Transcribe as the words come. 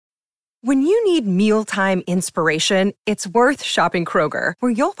When you need mealtime inspiration, it's worth shopping Kroger,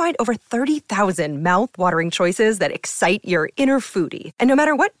 where you'll find over 30,000 mouth-watering choices that excite your inner foodie. And no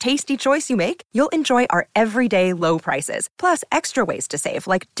matter what tasty choice you make, you'll enjoy our everyday low prices, plus extra ways to save,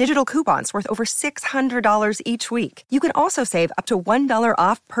 like digital coupons worth over $600 each week. You can also save up to $1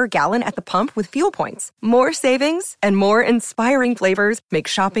 off per gallon at the pump with fuel points. More savings and more inspiring flavors make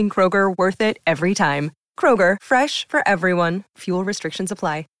shopping Kroger worth it every time. Kroger, fresh for everyone. Fuel restrictions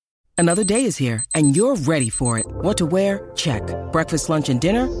apply. Another day is here, and you're ready for it. What to wear? Check. Breakfast, lunch, and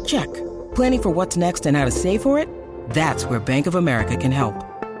dinner? Check. Planning for what's next and how to save for it? That's where Bank of America can help.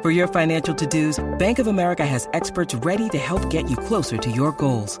 For your financial to-dos, Bank of America has experts ready to help get you closer to your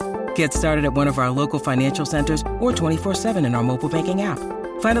goals. Get started at one of our local financial centers or 24/7 in our mobile banking app.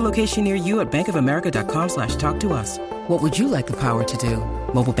 Find a location near you at bankofamerica.com/talktous. What would you like the power to do?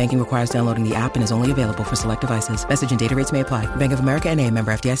 Mobile banking requires downloading the app and is only available for select devices. Message and data rates may apply. Bank of America N.A.,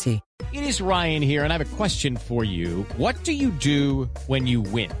 member FDIC. It is Ryan here, and I have a question for you. What do you do when you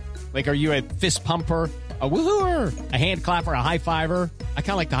win? Like, are you a fist pumper, a woohooer, a hand clapper, a high fiver? I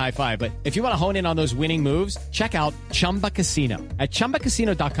kind of like the high five, but if you want to hone in on those winning moves, check out Chumba Casino. At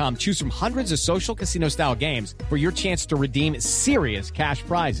ChumbaCasino.com, choose from hundreds of social casino-style games for your chance to redeem serious cash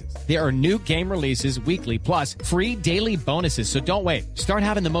prizes. There are new game releases weekly, plus free daily bonuses. So don't wait. Start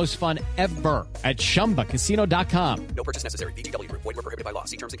having the most fun ever at ChumbaCasino.com. No purchase necessary. VGW Group. Void where prohibited by law.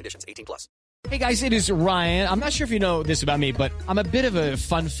 See terms and conditions. 18+. Hey guys, it is Ryan. I'm not sure if you know this about me, but I'm a bit of a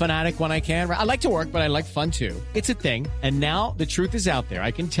fun fanatic when I can. I like to work, but I like fun too. It's a thing. And now the truth is out there.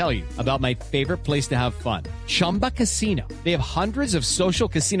 I can tell you about my favorite place to have fun. Chumba Casino. They have hundreds of social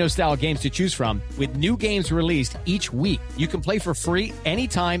casino style games to choose from with new games released each week. You can play for free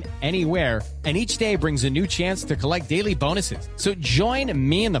anytime, anywhere. And each day brings a new chance to collect daily bonuses. So join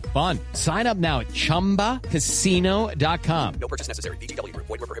me in the fun. Sign up now at ChumbaCasino.com. No purchase necessary. VGW Group.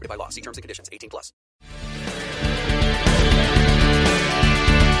 Void where prohibited by law. See terms and conditions. 18+.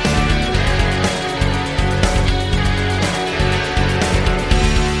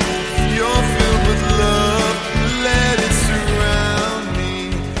 You're filled with love. Let it surround me.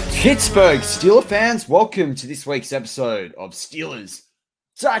 Pittsburgh Steelers fans, welcome to this week's episode of Steelers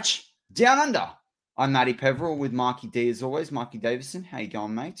Touch Down Under. I'm Matty Peverell with Marky D as always. Marky Davison, how you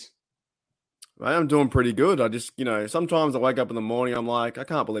going, mate? I'm doing pretty good. I just, sometimes I wake up in the morning, I'm like, I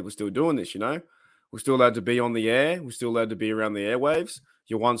can't believe we're still doing this, We're still allowed to be on the air. We're still allowed to be around the airwaves.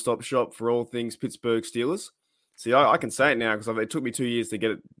 Your one-stop shop for all things Pittsburgh Steelers. See, I can say it now because it took me 2 years to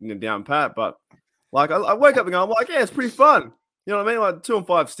get it down pat. But, I wake up and go, I'm like, yeah, it's pretty fun. You know what I mean? Like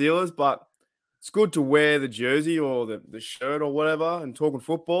 2-5 Steelers, but it's good to wear the jersey or the shirt or whatever and talking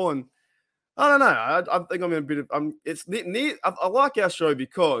football. And I don't know. I think I'm in a bit of I like our show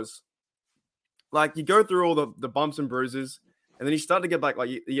because you go through all the bumps and bruises, and then you start to get back,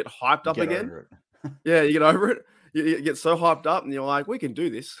 you get hyped up again. Yeah, you get over it. You get so hyped up, and you're like, we can do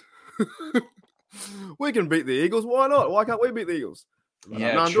this. We can beat the Eagles. Why not? Why can't we beat the Eagles?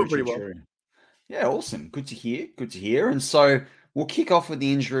 Yeah, I'm doing pretty well. Yeah, awesome. Good to hear. And so we'll kick off with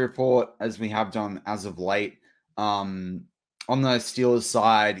the injury report as we have done as of late. On the Steelers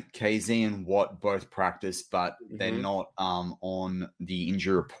side, KZ and Watt both practice, but they're not on the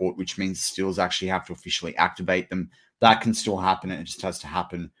injury report, which means the Steelers actually have to officially activate them. That can still happen. It just has to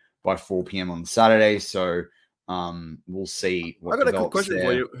happen by 4 p.m. on Saturday. So we'll see. I got a quick question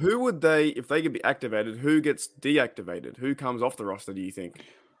for you. Who would if they could be activated, who gets deactivated? Who comes off the roster, do you think?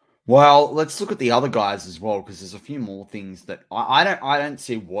 Well, let's look at the other guys as well, because there's a few more things that I don't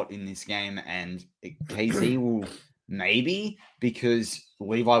see Watt in this game, and KZ will. Maybe because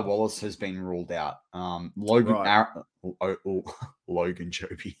Levi Wallace has been ruled out. Logan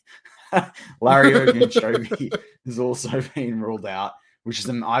Joby. Larry Ogunjobi has also been ruled out, which is,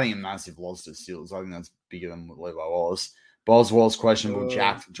 I think, a massive loss to Steelers. I think that's bigger than what Levi Wallace. Boswell's questionable.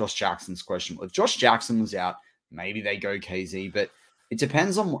 Josh Jackson's questionable. If Josh Jackson was out, maybe they go KZ, but it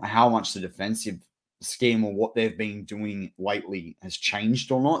depends on how much the defensive scheme or what they've been doing lately has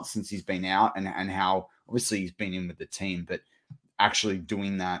changed or not since he's been out, and how obviously he's been in with the team, but actually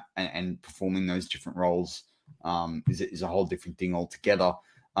doing that and performing those different roles is a whole different thing altogether.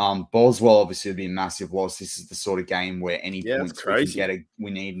 Boswell obviously would be a massive loss. This is the sort of game where any points we can get,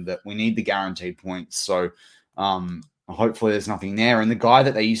 we need the guaranteed points. So hopefully there's nothing there. And the guy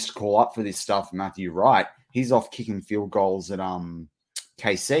that they used to call up for this stuff, Matthew Wright, he's off kicking field goals at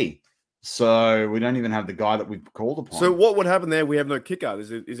KC. So we don't even have the guy that we've called upon. So what would happen there? We have no kicker.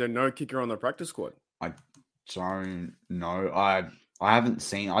 Is there no kicker on the practice squad? I don't know. I haven't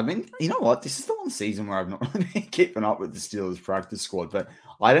seen. I've been. You know what? This is the one season where I've not really been keeping up with the Steelers practice squad. But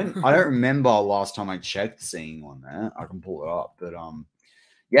I don't remember last time I checked seeing one there. I can pull it up. But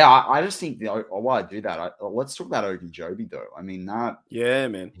Yeah, I just think why I do that. Let's talk about Ogunjobi though. I mean, Yeah,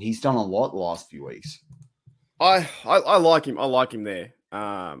 man. he's done a lot the last few weeks. I like him. I like him there.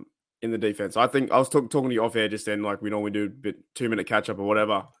 In the defense, I think I was talking to you off air just then. Like we normally do, a bit 2-minute catch up or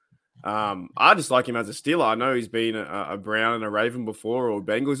whatever. I just like him as a Steeler. I know he's been a Brown and a Raven before, or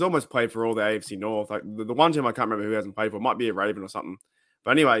Bengal. He's almost played for all the AFC North. Like the one team I can't remember who hasn't played for might be a Raven or something.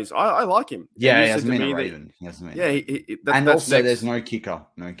 But anyways, I like him. Yeah, he hasn't been a Raven. He hasn't been. Yeah, and also there's no kicker.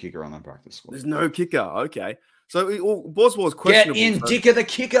 No kicker on the practice squad. There's no kicker. Okay. So Boswell's questionable. Get in, Dicker the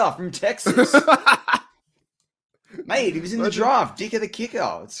kicker from Texas. Mate, he was in the draft. Dicker the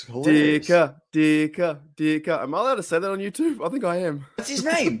kicker. It's hilarious. Dicker. Am I allowed to say that on YouTube? I think I am. That's his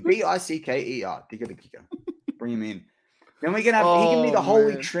name. Bicker. Dicker the kicker. Bring him in. Then we can have he can be the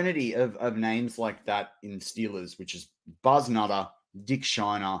holy trinity of names like that in Steelers, which is Buzz Nutter, Dick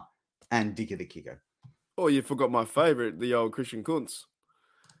Shiner, and Dicker the kicker. Oh, you forgot my favorite, the old Christian Kuntz.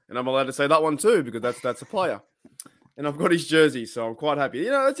 And I'm allowed to say that one too, because that's a player. And I've got his jersey, so I'm quite happy.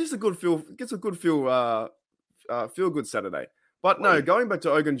 You know, it's just a good feel. It gets a good feel good Saturday. But no, going back to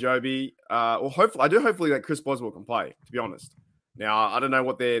Ogunjobi, hopefully that Chris Boswell can play, to be honest. Now, I don't know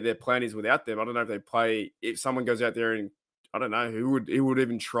what their plan is without them. I don't know if they play, if someone goes out there and, I don't know, who would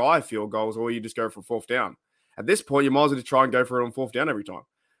even try field goals, or you just go for 4th down. At this point, you might as well just try and go for it on 4th down every time.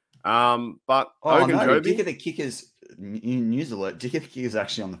 But Ogunjobi... Dicker the Kicker's, news alert, Dicker the Kicker's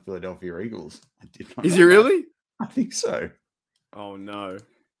actually on the Philadelphia Eagles. Is he really? I think so. Oh, no.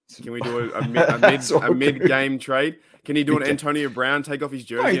 Can we do a mid-game trade? Can he do an Antonio Brown, take off his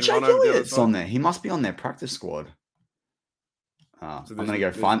jersey and run over the other side? On there. He must be on their practice squad. I'm gonna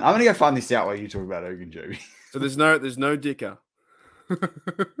go find this out while you talk about Ogunjobi. So there's no Dicker. That's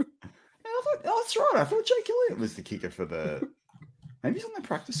right. I thought Jake Elliott was the kicker for the. Maybe he's on the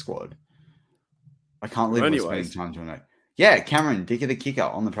practice squad. I can't believe we're spending time doing that. Yeah, Cameron Dicker the kicker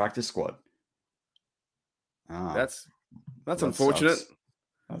on the practice squad. That's unfortunate. Sucks.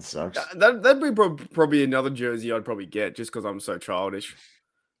 That sucks. That'd be probably another jersey I'd probably get, just because I'm so childish.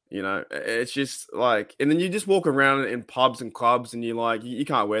 You know, it's just like, and then you just walk around in pubs and clubs, and you're like, you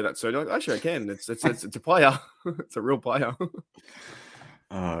can't wear that. So you're like, actually, I can. It's a player. It's a real player.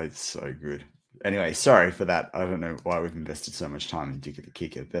 Oh, it's so good. Anyway, sorry for that. I don't know why we've invested so much time in Dicker the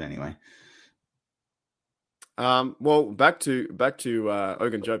kicker, but anyway. Well, back to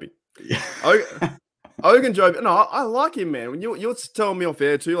Ogunjobi. Yeah. Ogunjobi, no, I like him, man. When you're telling me off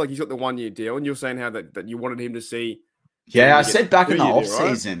air too, like he's got the 1-year deal, and you're saying how that you wanted him to see. Yeah, I said back in the off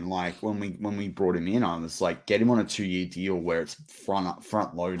season, like when we brought him in, I was like, get him on a 2-year deal where it's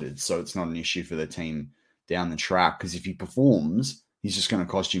front loaded, so it's not an issue for the team down the track. Because if he performs, he's just going to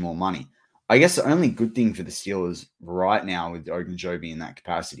cost you more money. I guess the only good thing for the Steelers right now with Ogunjobi in that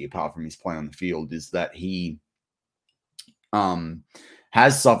capacity, apart from his play on the field, is that he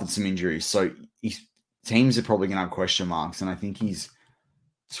has suffered some injuries. So teams are probably going to have question marks, and I think he's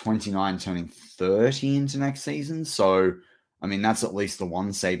 29 turning 30 into next season. So, I mean, that's at least the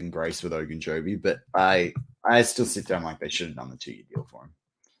one saving grace with Ogunjobi, but I still sit down like they should have done the 2-year deal for him.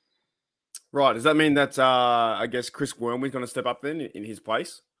 Right. Does that mean that, I guess, Chris Wormley's going to step up then in his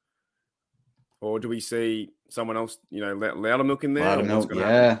place? Or do we see someone else, Loudermilk in there? Loudermilk,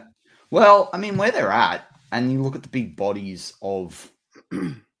 yeah. Well, I mean, where they're at, and you look at the big bodies of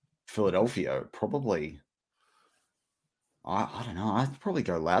Philadelphia, probably... I don't know. I'd probably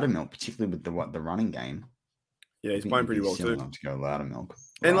go Loudermilk, particularly with the running game. Yeah, he's playing pretty well too. To go Loudermilk,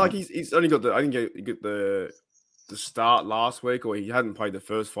 and like he's only got I think he got the start last week, or he hadn't played the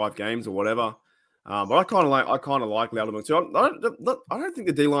first 5 games or whatever. But I kind of like Loudermilk too. I don't think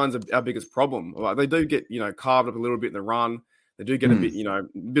the D line's our biggest problem. Like they do get carved up a little bit in the run. They do get a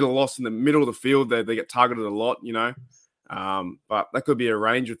bit of loss in the middle of the field. They get targeted a lot. But that could be a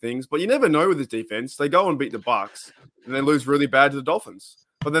range of things. But you never know with this defense. They go and beat the Bucs, and they lose really bad to the Dolphins.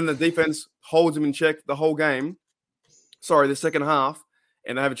 But then the defense holds them in check the whole game. The second half,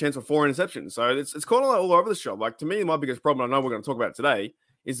 and they have a chance for 4 interceptions. So it's kind of like all over the shop. Like to me, my biggest problem, I know we're going to talk about today,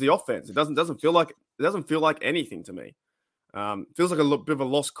 is the offense. It doesn't feel like anything to me. Feels like a bit of a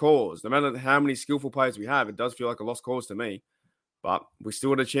lost cause. No matter how many skillful players we have, it does feel like a lost cause to me. But we still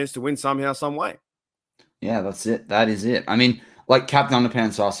had a chance to win somehow, some way. Yeah, that's it. That is it. I mean, like Captain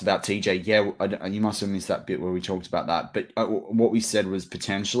Underpants asked about TJ. Yeah, you must have missed that bit where we talked about that. But what we said was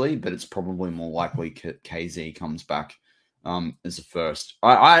potentially, but it's probably more likely KZ comes back as a first.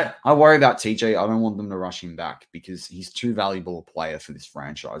 I worry about TJ. I don't want them to rush him back because he's too valuable a player for this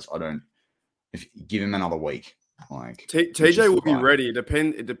franchise. If give him another week. Like TJ will be ready.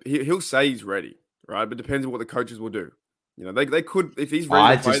 He'll say he's ready, right? But it depends on what the coaches will do. They could if he's ready.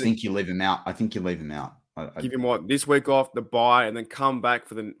 I just think you leave him out. I think you leave him out. Give him this week off, the bye, and then come back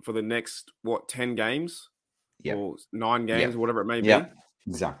for the next 10 games or 9 games, whatever it may be. Yeah,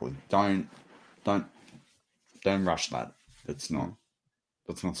 exactly. Don't rush that. That's not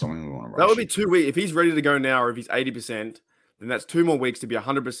something we want to rush. That would be 2 weeks. If he's ready to go now, or if he's 80%, then that's 2 more weeks to be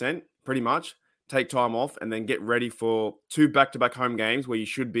 100%, pretty much. Take time off and then get ready for 2 back-to-back home games where you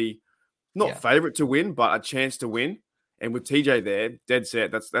should be not favorite to win, but a chance to win. And with TJ there, dead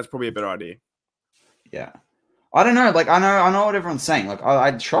set, that's probably a better idea. Yeah. I don't know. Like, I know what everyone's saying. Like,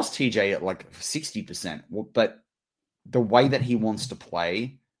 I trust TJ at like 60%, but the way that he wants to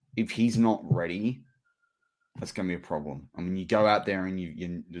play, if he's not ready, that's going to be a problem. I mean, you go out there and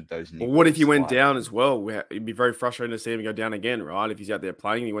you those. Well, what if he went down as well? It'd be very frustrating to see him go down again, right? If he's out there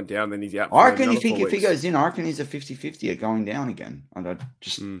playing, he went down, then he's out. I reckon if he goes in, I reckon he's a 50-50 at going down again.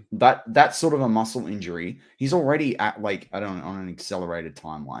 That's sort of a muscle injury. He's already at on an accelerated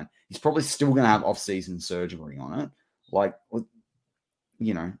timeline. He's probably still going to have off-season surgery on it. Like,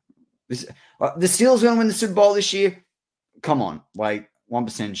 you know, the Steelers going to win the Super Bowl this year. Come on, like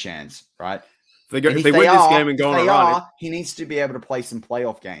 1% chance, right? If they win this game and go on a run, he needs to be able to play some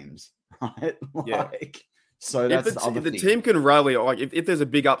playoff games, right? So that's the other thing. If the team can rally, like if there's a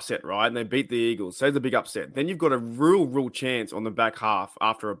big upset, right, and they beat the Eagles, say the big upset, then you've got a real chance on the back half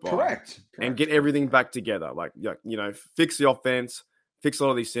after a bye. Correct. And get everything back together. Like, you know, fix the offense, fix a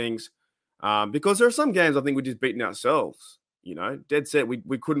lot of these things. Because there are some games I think we're just beating ourselves. You know, dead set.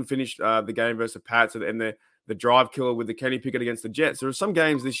 We couldn't finish the game versus the Pats and the drive killer with the Kenny Pickett against the Jets. There are some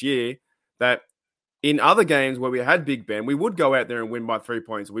games this year that in other games where we had Big Ben, we would go out there and win by 3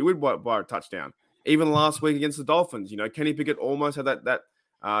 points. We would buy a touchdown. Even last week against the Dolphins, you know, Kenny Pickett almost had that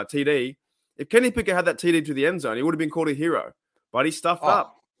TD. If Kenny Pickett had that TD to the end zone, he would have been called a hero. But he stuffed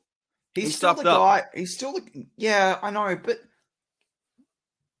up. He's still the guy. He's still yeah, I know, but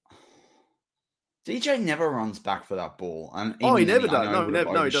DJ never runs back for that ball. And he never does. No, he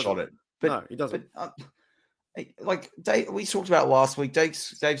doesn't. Shot it. No, he doesn't. We talked about it last week. Dave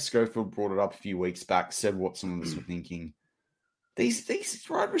Schofield brought it up a few weeks back, said what some of us were thinking. These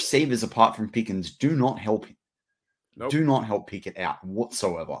wide receivers, apart from Pickens, do not help him. Nope. Do not help Pickett out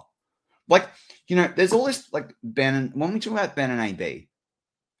whatsoever. Like, you know, there's all this, like, when we talk about Ben and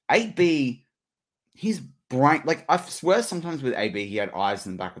AB, his brain, like, I swear sometimes with AB, he had eyes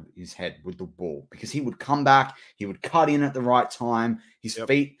in the back of his head with the ball because he would come back, he would cut in at the right time, his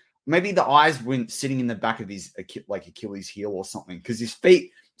feet, maybe the eyes weren't sitting in the back of his, like, Achilles heel or something because his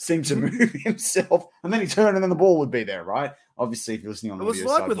feet seemed to move himself and then he turned and then the ball would be there, right? Obviously, if you're listening on the video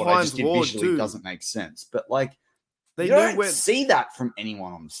side, what I just did visually doesn't make sense. But, like, you don't see that from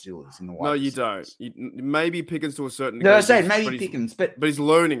anyone on the Steelers in the White. No, you don't. Maybe Pickens to a certain degree. No, I say maybe Pickens, but he's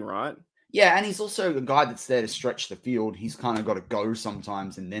learning, right? Yeah, and he's also a guy that's there to stretch the field. He's kind of got to go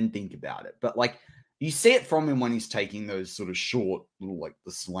sometimes and then think about it. But, like, you see it from him when he's taking those sort of short little, like,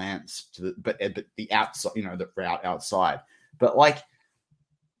 the slants to but the outside, you know, the route outside. But, like,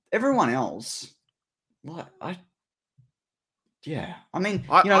 everyone else, what I mean,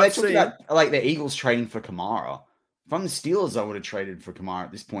 they talked about like the Eagles trading for Kamara. If I'm the Steelers, I would have traded for Kamara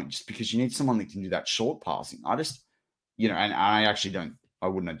at this point just because you need someone that can do that short passing. I just, you know, and I actually I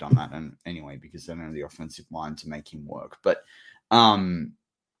wouldn't have done that anyway because I don't have the offensive line to make him work. But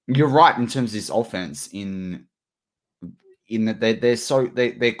you're right in terms of this offense in that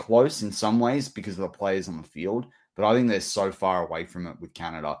they're close in some ways because of the players on the field, but I think they're so far away from it with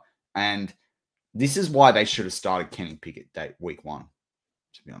Canada. And this is why they should have started Kenny Pickett week 1,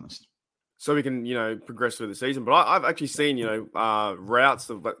 to be honest. So we can, you know, progress through the season. But I've actually seen, you know, routes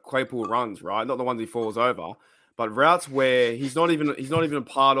of like Claypool runs, right? Not the ones he falls over, but routes where he's not even a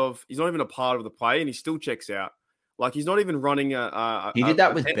part of the play, and he still checks out. Like he's not even running He did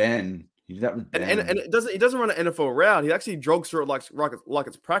that with Ben. He did that with Ben. And it doesn't run an NFL route. He actually jogs through it like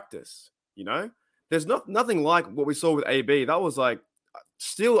it's practice. You know, there's nothing like what we saw with AB. That was like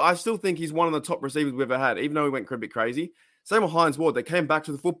I still think he's one of the top receivers we've ever had, even though he went a bit crazy. Same with Hines Ward. They came back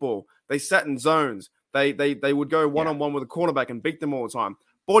to the football. They sat in zones. They would go one-on-one with a cornerback and beat them all the time.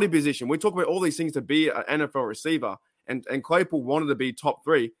 Body position. We talk about all these things to be an NFL receiver, and Claypool wanted to be top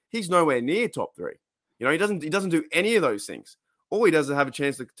 3. He's nowhere near top 3. You know, he doesn't do any of those things. All he does is have a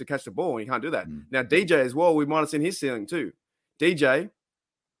chance to catch the ball, and he can't do that. Now, DJ as well, we might have seen his ceiling too. DJ,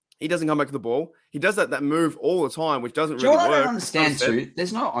 he doesn't come back to the ball. He does that move all the time, which doesn't really work. I don't understand too.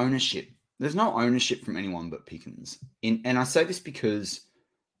 There's no ownership. There's no ownership from anyone but Pickens. And I say this because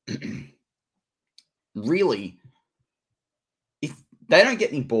really, if they don't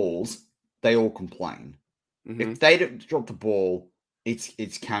get any balls, they all complain. Mm-hmm. If they don't drop the ball,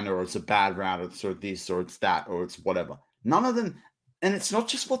 it's Canada, or it's a bad route, or it's this, or it's that, or it's whatever. None of them, and it's not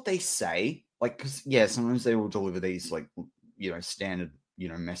just what they say. like, because sometimes they will deliver these like standard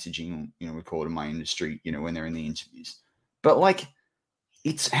messaging we call it in my industry when they're in the interviews, but like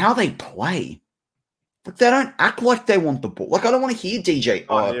it's how they play. Like they don't act like they want the ball. Like I don't want to hear DJ.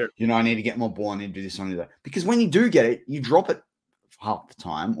 I need to get more ball. I need to do this. I need to do that. Because when you do get it, you drop it half the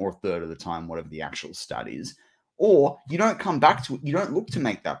time or a third of the time, whatever the actual stat is, or you don't come back to it. You don't look to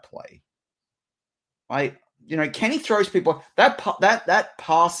make that play. Kenny throws people that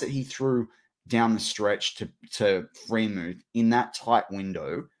pass that he threw down the stretch to Freemuth in that tight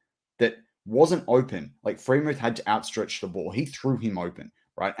window that wasn't open. Like Freemuth had to outstretch the ball. He threw him open,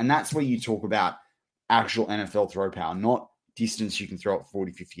 right? And that's where you talk about actual NFL throw power, not distance you can throw at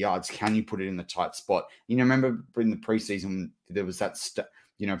 40, 50 yards. Can you put it in the tight spot? Remember in the preseason, there was that,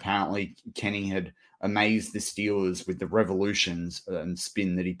 apparently Kenny had amazed the Steelers with the revolutions and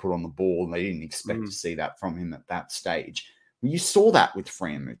spin that he put on the ball. And they didn't expect to see that from him at that stage. Well, you saw that with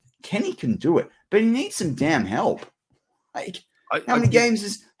Freemuth. Kenny can do it, but he needs some damn help. Like, how many games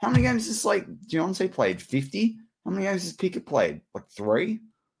is like Deontay played? 50? How many games has Pickett played? Like 3?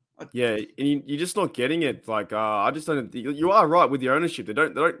 Yeah, and you're just not getting it. Like, I just don't. You are right with the ownership. They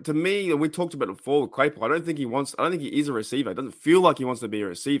don't. To me, and we talked about it before with Claypool. I don't think he is a receiver. It doesn't feel like he wants to be a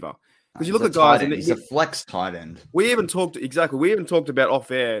receiver. Because you look at guys, and he's a flex tight end. We even talked about off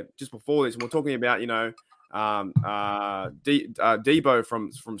air just before this. And we're talking about Debo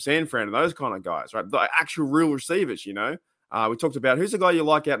from San Fran and those kind of guys, right? The actual real receivers. We talked about who's the guy you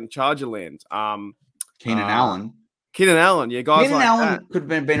like out in Charger land. Keenan Allen. Keenan Allen, yeah, guys Keenan like Allen that. could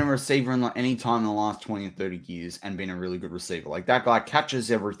have been a receiver in like any time in the last 20 or 30 years and been a really good receiver. Like that guy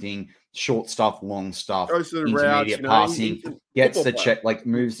catches everything, short stuff, long stuff, goes to the intermediate routes, passing, gets the check, like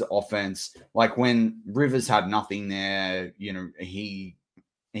moves the offense. Like when Rivers had nothing there, he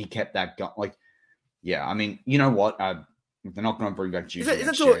kept that gun. Like, yeah, I mean, you know what? They're not going to bring back Juju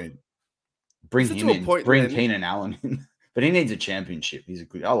next year. Bring him in. Bring Keenan Allen in. But he needs a championship.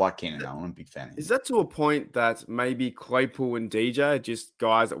 I like Keenan Allen. I'm a big fan of him. Is that to a point that maybe Claypool and DJ are just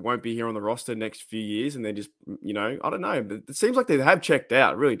guys that won't be here on the roster next few years, and they're just, I don't know. It seems like they have checked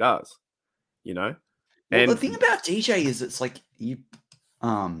out. It really does. Well, the thing about DJ is it's like you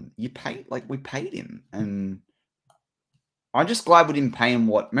paid, like we paid him, and I'm just glad we didn't pay him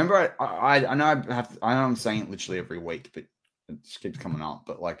what. Remember, I know I'm saying it literally every week, but it just keeps coming up.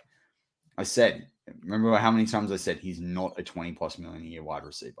 But like I said. Remember how many times I said he's not a 20+ million a year wide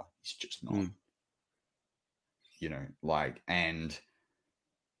receiver? He's just not. And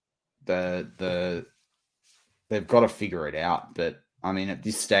they've got to figure it out. But I mean, at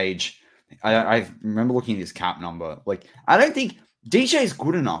this stage, I remember looking at his cap number. Like, I don't think DJ is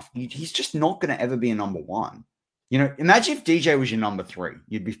good enough. He's just not going to ever be a number 1. Imagine if DJ was your number 3.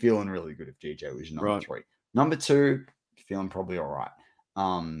 You'd be feeling really good if DJ was your number 3. Number 2, feeling probably all right.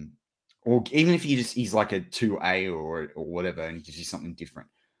 Or even if he's like a 2A or whatever, and he gives you something different.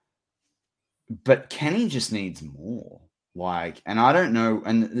 But Kenny just needs more. And I don't know.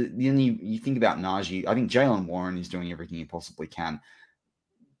 And then you think about Najee. I think Jaylen Warren is doing everything he possibly can.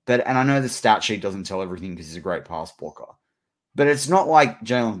 And I know the stat sheet doesn't tell everything because he's a great pass blocker. But it's not like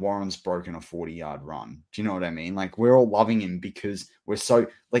Jaylen Warren's broken a 40-yard run. Do you know what I mean? Like, we're all loving him because we're so...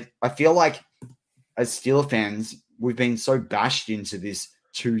 Like, I feel like as Steelers fans, we've been so bashed into this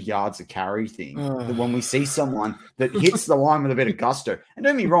 2 yards a carry thing that when we see someone that hits the line with a bit of gusto, and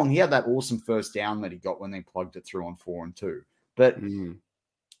don't get me wrong, he had that awesome first down that he got when they plugged it through on 4 and 2, but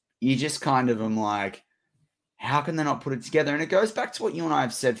you just kind of am like, how can they not put it together? And it goes back to what you and I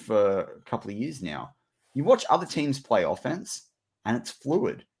have said for a couple of years now. You watch other teams play offense and it's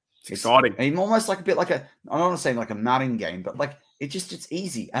fluid. It's exciting. And almost like a bit like I don't want to say like a Madden game, but like it's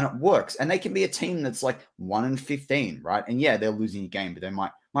easy and it works. And they can be a team that's like 1-15, right? And yeah, they're losing a game, but they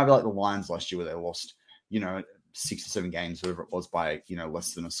might be like the Lions last year where they lost, 6 or 7 games, whatever it was, by,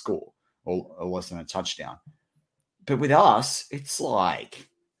 less than a score or less than a touchdown. But with us, it's like,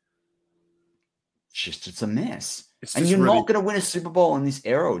 it's a mess. And you're not going to win a Super Bowl in this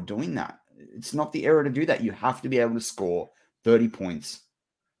era of doing that. It's not the era to do that. You have to be able to score 30 points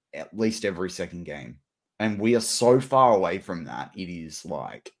at least every second game. And we are so far away from that. It is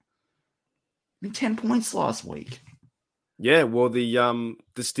like 10 points last week. Yeah, well, the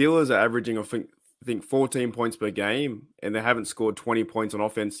Steelers are averaging, I think 14 points per game, and they haven't scored 20 points on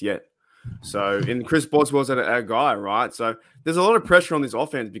offense yet. So, and Chris Boswell's our guy, right? So there's a lot of pressure on this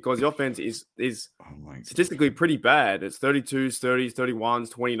offense because the offense is statistically pretty bad. It's 32s, 30s,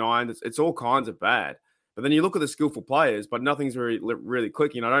 31s, 29s. It's all kinds of bad. But then you look at the skillful players, but nothing's really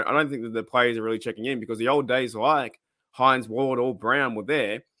clicking. I don't think that the players are really checking in because the old days like Hines, Ward, or Brown were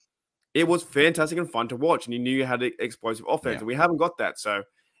there. It was fantastic and fun to watch, and you knew you had an explosive offense, and we haven't got that. So,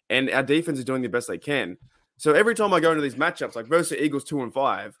 and our defense is doing the best they can. So every time I go into these matchups, like versus Eagles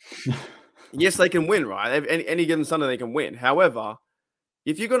 2-5, yes, they can win, right? Any given Sunday, they can win. However,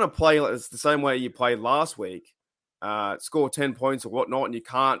 if you're going to play like it's the same way you played last week, score 10 points or whatnot, and you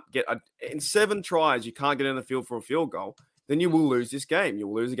can't get in 7 tries, you can't get in the field for a field goal, then you will lose this game.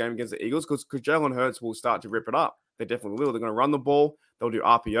 You'll lose the game against the Eagles because Jalen Hurts will start to rip it up. They definitely will. They're going to run the ball. They'll do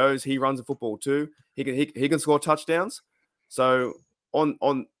RPOs. He runs the football too. He can score touchdowns. So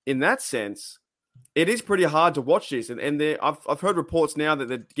in that sense, it is pretty hard to watch this. And I've heard reports now that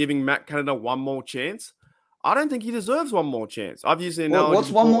they're giving Matt Canada one more chance. I don't think he deserves one more chance. I've used what's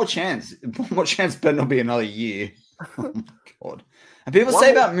one more chance? One more chance better not be another year. Oh my God. And people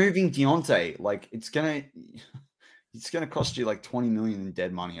say about moving Deontay, like it's gonna cost you like $20 million in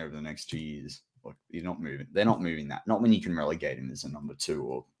dead money over the next 2 years. Like you're not moving. They're not moving that. Not when you can relegate him as a number 2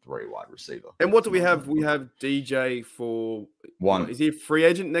 or 3 wide receiver. And what do we have? We have DJ for 1. Is he a free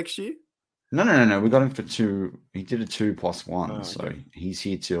agent next year? No. We got him for 2. He did a 2+1, okay. So he's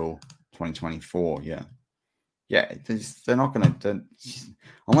here till 2024. Yeah. They're not going to,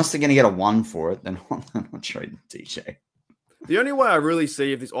 unless they're going to get a 1 for it. They're not trading DJ. The only way I really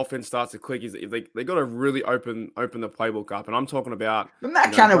see if this offense starts to click is if they got to really open the playbook up, and I'm talking about. But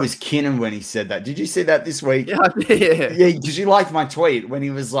Matt Canada was kidding when he said that. Did you see that this week? Yeah. Did you like my tweet when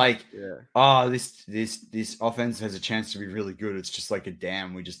he was like, "Oh, this offense has a chance to be really good. It's just like a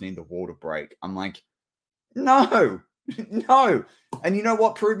dam. We just need the wall to break." I'm like, no. And you know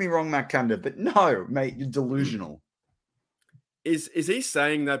what? Prove me wrong, Matt Canada. But no, mate, you're delusional. Is he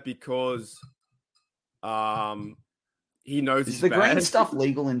saying that because he knows is the green stuff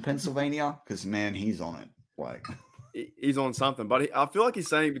legal in Pennsylvania? Because man, he's on it. Like he's on something. But I feel like he's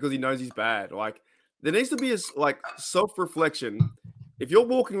saying it because he knows he's bad. Like there needs to be a self-reflection. If you're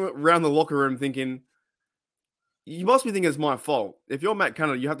walking around the locker room thinking, you must be thinking it's my fault. If you're Matt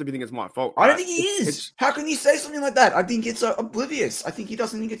Canada, you have to be thinking it's my fault. Right? I don't think he is. How can you say something like that? I think it's oblivious. I think he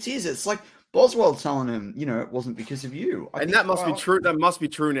doesn't think it's his. It's like Boswell telling him, it wasn't because of you. That must be true. That must be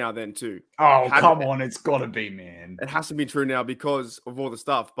true now then too. Oh, come on. It's got to be, man. It has to be true now because of all the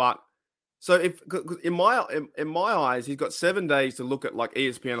stuff. But so if in my eyes, he's got 7 days to look at like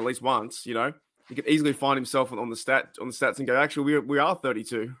ESPN at least once, he could easily find himself on the stats and go, actually, we are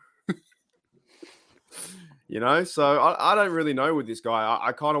 32. So I don't really know with this guy.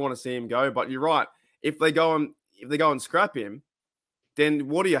 I kind of want to see him go, but you're right. If they go and scrap him, then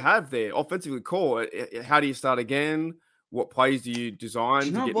what do you have there? Offensively core, how do you start again? What plays do you design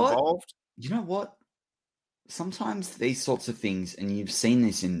to get involved? You know what? Sometimes these sorts of things, and you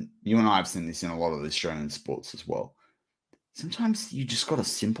and I have seen this in a lot of the Australian sports as well. Sometimes you just got to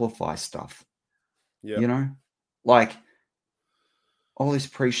simplify stuff. Yeah. Like all this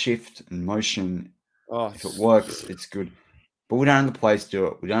pre-shift and motion. Oh, if it works, it's good. But we don't have the players to do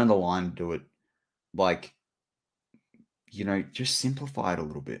it. We don't have the line to do it. Like, just simplify it a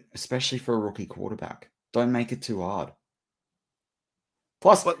little bit, especially for a rookie quarterback. Don't make it too hard.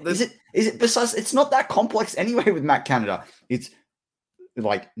 Plus, is it besides, it's not that complex anyway with Matt Canada. It's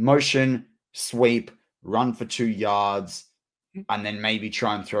like motion, sweep, run for 2 yards, and then maybe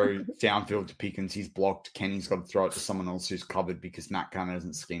try and throw downfield to Pickens. He's blocked. Kenny's got to throw it to someone else who's covered because Matt Canada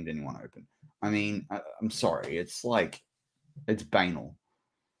hasn't schemed anyone open. I mean, I'm sorry. It's banal.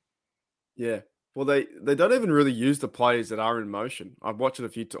 Yeah. Well, they don't even really use the plays that are in motion. I've watched it a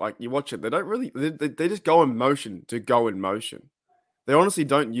few times. Like you watch it, they don't really. They just go in motion to go in motion. They honestly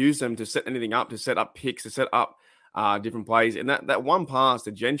don't use them to set anything up, to set up picks, to set up different plays. And that one pass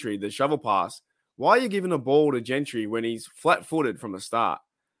to Gentry, the shovel pass. Why are you giving a ball to Gentry when he's flat-footed from the start?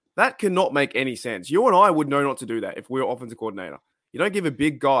 That cannot make any sense. You and I would know not to do that if we were offensive coordinator. You don't give a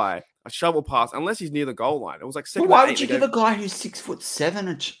big guy a shovel pass unless he's near the goal line. It was like second. Why would you give a guy who's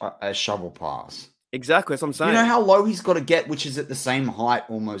 6'7" a shovel pass? Exactly, that's what I'm saying. You know how low he's got to get, which is at the same height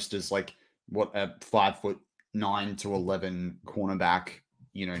almost as like what a 5'9" to 11 cornerback,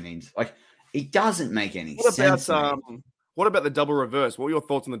 needs. Like it doesn't make any sense. What about the double reverse? What are your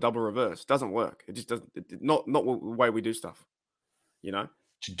thoughts on the double reverse? Doesn't work. It just doesn't. Not the way we do stuff.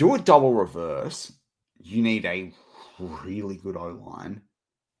 To do a double reverse, you need a really good O-line.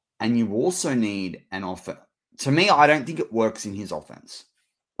 And you also need an offense. To me, I don't think it works in his offense.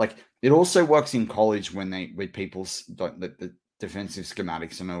 Like, it also works in college when people's the defensive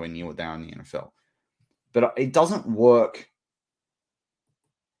schematics are nowhere near what they are in the NFL. But it doesn't work.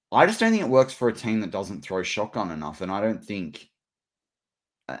 I just don't think it works for a team that doesn't throw shotgun enough. And I don't think,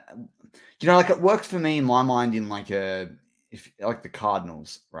 it works for me in my mind in like the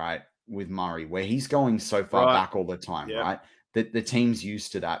Cardinals, right? With Murray, where he's going so far back all the time, right? That the team's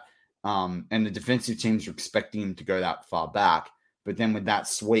used to that. And the defensive teams are expecting him to go that far back. But then with that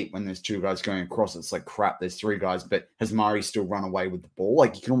sweep, when there's 2 guys going across, it's like, crap, there's 3 guys, but has Murray still run away with the ball?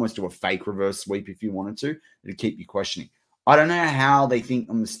 Like, you can almost do a fake reverse sweep if you wanted to. It'd keep you questioning. I don't know how they think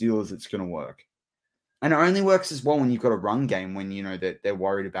on the Steelers it's going to work. And it only works as well when you've got a run game, when, you know, that they're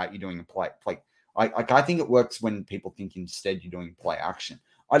worried about you doing a play. I think it works when people think instead you're doing play action.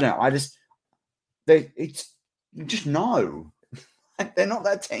 I don't know. You just know. They're not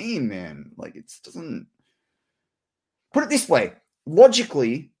that team, man. Like, it doesn't. Put it this way.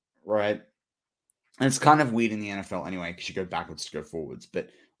 Logically, right? And it's kind of weird in the NFL anyway, because you go backwards to go forwards. But,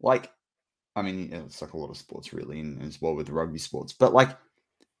 like, I mean, it's like a lot of sports, really, and as well with the rugby sports. But, like,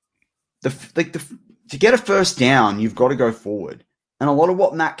 to get a first down, you've got to go forward. And a lot of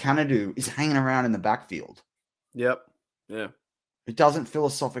what Matt Canada is hanging around in the backfield. Yep. Yeah. It doesn't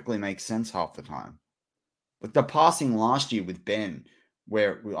philosophically make sense half the time. Like the passing last year with Ben,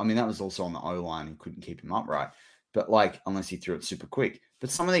 where, I mean, that was also on the O-line and couldn't keep him upright. But, like, unless he threw it super quick.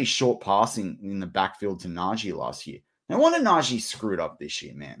 But some of these short passing in the backfield to Najee last year. No wonder Najee screwed up this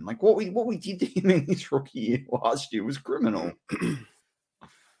year, man. Like, what we did to him in his rookie year last year was criminal.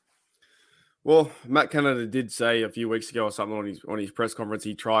 Well, Matt Canada did say a few weeks ago or something on his press conference,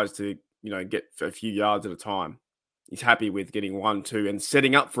 he tries to, you know, get a few yards at a time. He's happy with getting 1, 2, and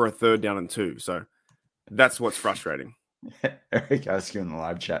setting up for a 3rd down and 2. So that's what's frustrating. Eric Askew in the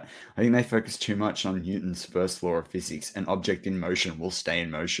live chat. I think they focus too much on Newton's first law of physics. An object in motion will stay in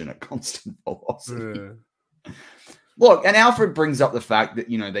motion at constant velocity. Look, and Alfred brings up the fact that,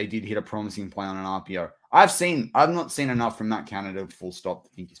 you know, they did hit a promising play on an RPO. I've not seen enough from Matt Canada full stop to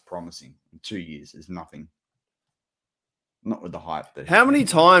think he's promising. In 2 years is nothing. Not with the hype. How many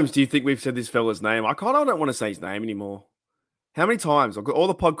times do you think we've said this fella's name? I kind of don't want to say his name anymore. How many times? I've got all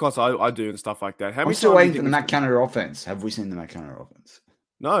the podcasts I do and stuff like that. I'm still waiting for the Matt Canada offense. Have we seen the Matt Canada offense?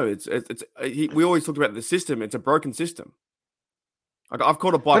 No, we always talked about the system. It's a broken system. I've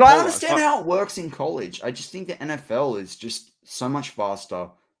called a bipolar. But I understand how it works in college. I just think the NFL is just so much faster.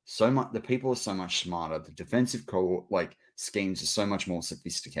 The people are so much smarter. The defensive schemes are so much more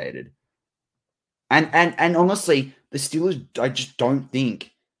sophisticated. And honestly, the Steelers, I just don't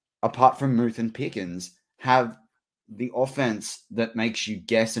think, apart from Muth and Pickens, have the offense that makes you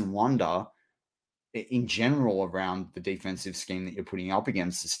guess and wonder in general around the defensive scheme that you're putting up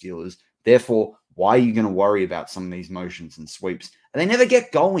against the Steelers. Therefore, why are you going to worry about some of these motions and sweeps? And they never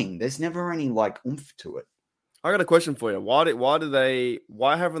get going. There's never any oomph to it. I got a question for you.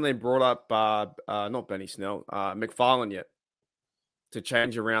 Why haven't they brought up not Benny Snell, McFarland yet to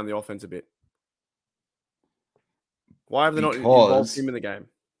change around the offense a bit? Why have they not involved him in the game?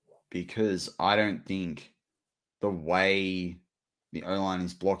 Because I don't think the way the O-line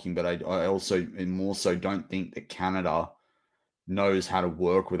is blocking, but I also more so don't think that Canada knows how to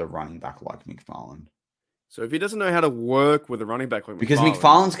work with a running back like McFarland. So if he doesn't know how to work with a running back like because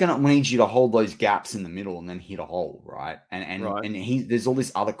McFarland's going to need you to hold those gaps in the middle and then hit a hole, right? And there's all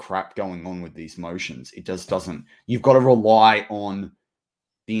this other crap going on with these motions. It just doesn't. You've got to rely on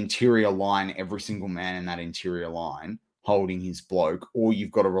the interior line, every single man in that interior line holding his bloke, or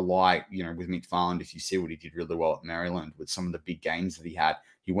you've got to rely, with McFarland, if you see what he did really well at Maryland with some of the big games that he had,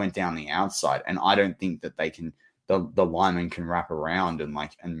 he went down the outside. And I don't think that they can, the lineman can wrap around and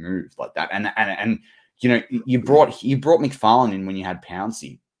move like that. And you brought McFarland in when you had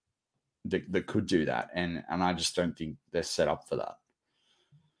Pouncey that could do that. And I just don't think they're set up for that.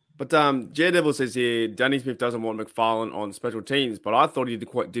 But Devil says here, Danny Smith doesn't want McFarland on special teams, but I thought he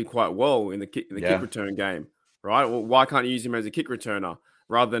did quite well in the kick return game, right? Well, why can't you use him as a kick returner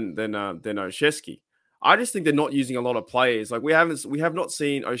rather than Olszewski? I just think they're not using a lot of players. Like we have not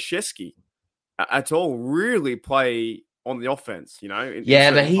seen Olszewski at all really play on the offense, but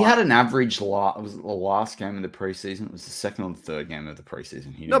he had an average. It was the last game of the preseason. It was the second or the third game of the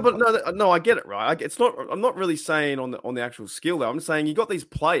preseason. No, I get it, right? I'm not really saying on the actual skill though. I'm saying you got these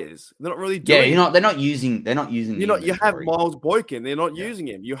players. They're not really doing. Yeah, they're not using. You have Miles Boykin. They're not using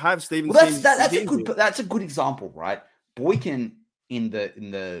him. You have Steven. Well, that's a good example, right? Boykin in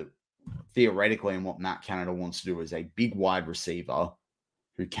the theoretically, and what Matt Canada wants to do is a big wide receiver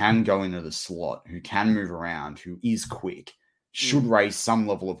who can go into the slot, who can move around, who is quick, should raise some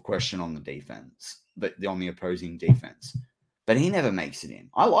level of question on the defense, on the opposing defense. But he never makes it in.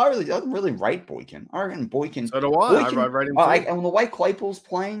 I really rate Boykin. I reckon Boykin. So do I. I rate him too. And the way Claypool's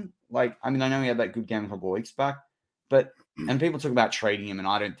playing, I know he had that good game a couple of weeks back, and people talk about trading him, and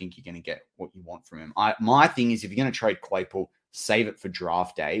I don't think you're going to get what you want from him. My thing is, if you're going to trade Claypool, save it for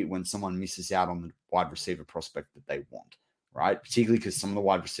draft day when someone misses out on the wide receiver prospect that they want. Right, particularly because some of the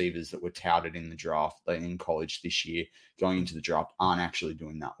wide receivers that were touted in the draft in college this year going into the draft aren't actually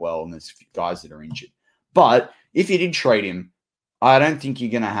doing that well, and there's a few guys that are injured. But if you did trade him, I don't think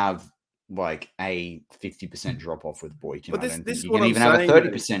you're going to have like a 50% drop off with Boykin. But I don't think this you is what can I'm even have a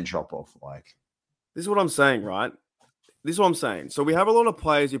saying, 30% drop off. Like, this is what I'm saying, right? This is what I'm saying. So we have a lot of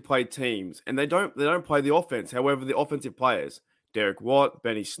players who play teams, and they don't play the offense. However, the offensive players, Derek Watt,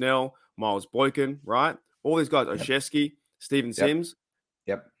 Benny Snell, Miles Boykin, right? All these guys, Oshesky, Steven Sims.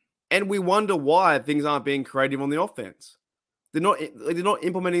 Yep. And we wonder why things aren't being creative on the offense. They're not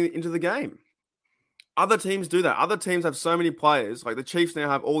implementing it into the game. Other teams do that. Other teams have so many players. Like the Chiefs now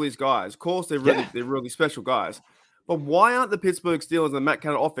have all these guys. Of course, they're really special guys. But why aren't the Pittsburgh Steelers and the Matt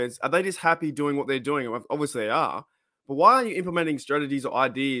Canada offense? Are they just happy doing what they're doing? Obviously, they are. But why aren't you implementing strategies or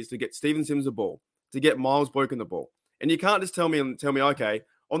ideas to get Steven Sims the ball, to get Miles Boykin the ball? And you can't just tell me, okay,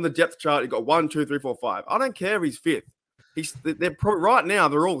 on the depth chart, you've got 1, 2, 3, 4, 5. I don't care if he's fifth. Right now,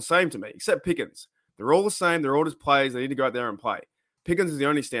 they're all the same to me, except Pickens. They're all the same. They're all just players. They need to go out there and play. Pickens is the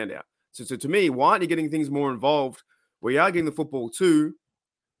only standout. So to me, why aren't you getting things more involved? We are getting the football to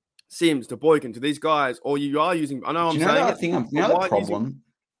Sims, to Boykin, to these guys, or you are using. I know I'm saying.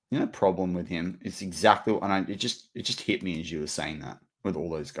 The problem with him is exactly, and it just hit me as you were saying that with all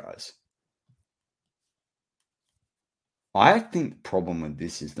those guys. I think the problem with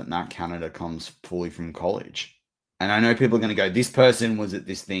this is that Matt Canada comes fully from college. And I know people are going to go, this person was at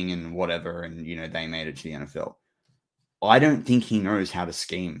this thing and whatever, and, they made it to the NFL. I don't think he knows how to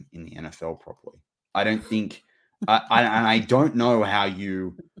scheme in the NFL properly. I don't think, I don't know how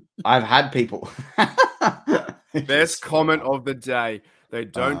I've had people. Best comment of the day. They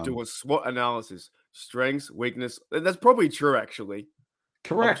don't do a SWOT analysis. Strengths, weakness. That's probably true, actually.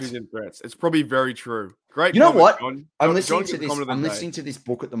 Correct. It's probably very true. Great. You know what? John. I'm listening to this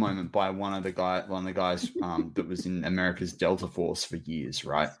book at the moment by one of the guys that was in America's Delta Force for years,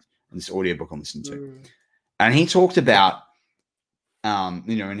 right? And this audiobook I'm listening to. And he talked about, and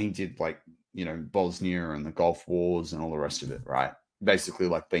he did Bosnia and the Gulf Wars and all the rest of it, right? Basically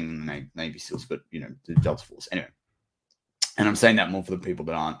like being in the Navy SEALs, but, the Delta Force. Anyway. And I'm saying that more for the people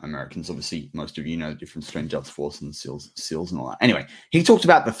that aren't Americans. Obviously, most of you know the difference between Delta Force and SEALs and all that. Anyway, he talked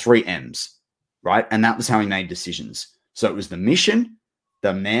about the 3 M's, right? And that was how he made decisions. So it was the mission,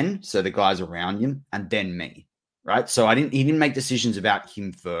 the men, so the guys around him, and then me, right? So he didn't make decisions about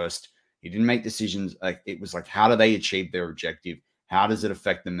him first. He didn't make decisions. It was like, how do they achieve their objective? How does it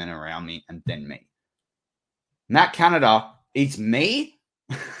affect the men around me? And then me. Matt Canada, it's me.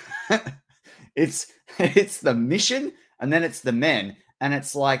 It's the mission. And then it's the men. And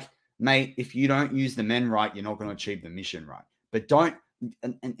it's like, mate, if you don't use the men right, you're not going to achieve the mission right. But don't,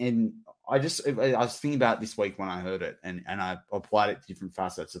 and I was thinking about it this week when I heard it, and I applied it to different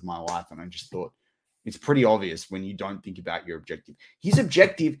facets of my life. And I just thought, it's pretty obvious when you don't think about your objective. His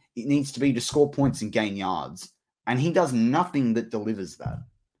objective, it needs to be to score points and gain yards. And he does nothing that delivers that.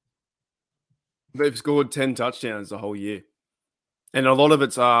 They've scored 10 touchdowns the whole year. And a lot of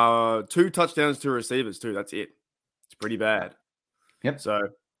it's 2 touchdowns to receivers too. That's it. It's pretty bad. Yep. So,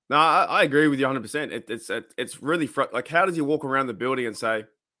 no, I agree with you 100%. It's really like, how does he walk around the building and say,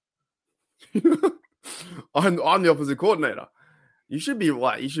 I'm the offensive coordinator? You should be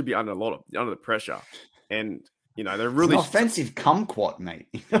under the pressure, and they're really offensive kumquat, mate.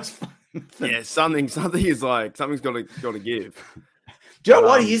 Yeah, something is like something's got to give. Do you know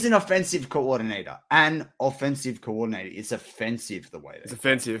what? He's an offensive coordinator. It's offensive the way it's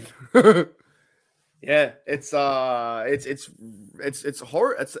offensive. Yeah, it's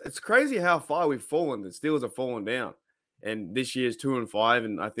horror. It's crazy how far we've fallen. The Steelers have fallen down, and this year's 2-5.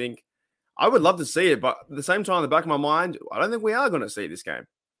 And I think I would love to see it, but at the same time, in the back of my mind, I don't think we are going to see this game.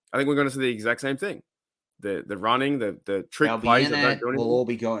 I think we're going to see the exact same thing. The running, the trick plays. We'll all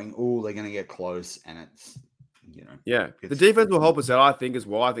be going, oh, they're going to get close, and it's the defense will help us out, I think, as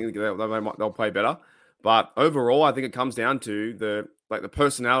well. I think they'll play better, but overall, I think it comes down to the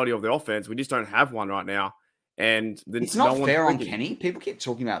personality of the offense. We just don't have one right now, and it's not fair on Kenny. People keep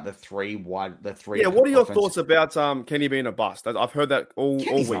talking about the three. Yeah, what are your thoughts about Kenny being a bust? I've heard that all week.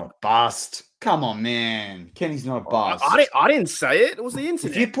 Kenny's not a bust. Come on, man. Kenny's not a bust. I didn't say it. It was the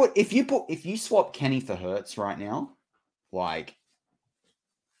internet. If you swap Kenny for Hurts right now,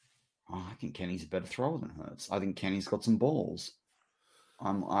 I think Kenny's a better thrower than Hurts. I think Kenny's got some balls.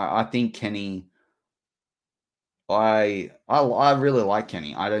 I think Kenny. I really like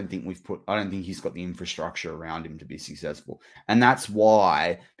Kenny. I don't think he's got the infrastructure around him to be successful. And that's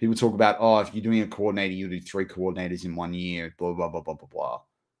why people talk about, if you're doing a coordinator, you do 3 coordinators in 1 year, blah, blah, blah, blah, blah, blah.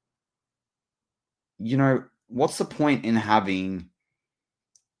 What's the point in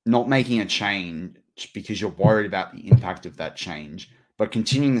not making a change because you're worried about the impact of that change, but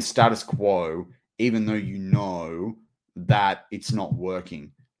continuing the status quo, even though you know that it's not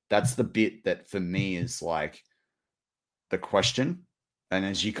working? That's the bit that for me is like, the question. And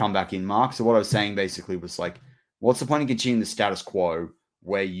as you come back in, Mark, so what I was saying basically was like, what's the point of continuing the status quo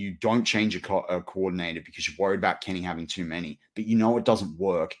where you don't change a coordinator because you're worried about Kenny having too many, but you know it doesn't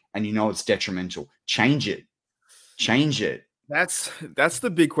work and you know it's detrimental? Change it. That's the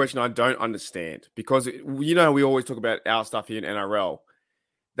big question I don't understand, because we always talk about our stuff here in NRL.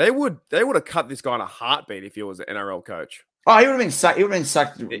 They would have cut this guy in a heartbeat if he was an NRL coach. Oh, he would have been sacked. He would have been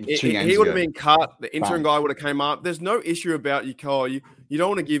sacked 2 games ago. He would have been cut. The interim guy would have came up. There's no issue about you don't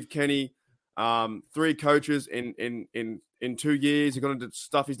want to give Kenny 3 coaches in 2 years. You're going to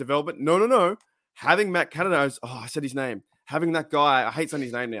stuff his development. No. Having Matt Canada, I said his name. Having that guy, I hate saying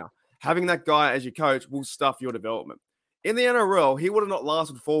his name now. Having that guy as your coach will stuff your development. In the NRL, he would have not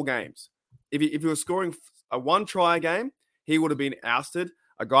lasted 4 games. If he was scoring a 1 try a game, he would have been ousted.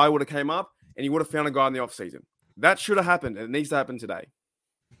 A guy would have came up, and he would have found a guy in the offseason. That should have happened, and it needs to happen today.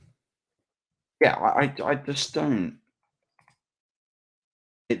 Yeah, I just don't.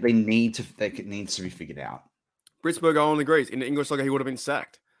 It needs to be figured out. Britzberg only agrees. In the English soccer, he would have been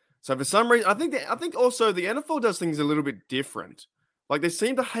sacked. So for some reason, I think also the NFL does things a little bit different. Like they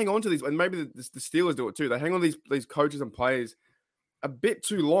seem to hang on to these, and maybe the Steelers do it too. They hang on to these coaches and players a bit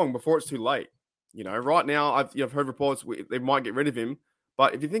too long before it's too late. Right now I've heard reports they might get rid of him,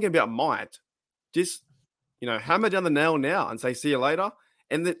 but if you're thinking about might, just hammer down the nail now and say see you later.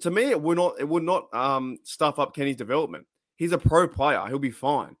 And to me, it would not stuff up Kenny's development. He's a pro player. He'll be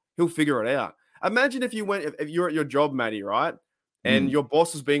fine. He'll figure it out. Imagine if you're at your job, Matty, right? And your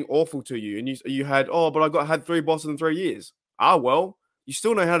boss is being awful to you, and you had but I had 3 bosses in 3 years. Well, you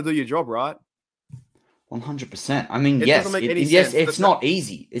still know how to do your job, right? 100%. I mean, yes, it's not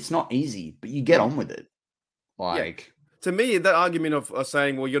easy. It's not easy, but you get on with it. To me, that argument of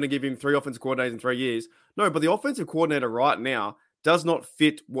saying, well, you're going to give him 3 offensive coordinators in 3 years. No, but the offensive coordinator right now does not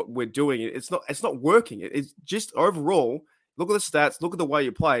fit what we're doing. It's not working. It's just overall, look at the stats, look at the way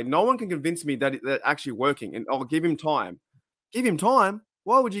you play. No one can convince me that it's actually working. And I'll give him time. Give him time?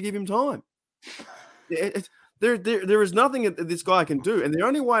 Why would you give him time? There is nothing that this guy can do. And the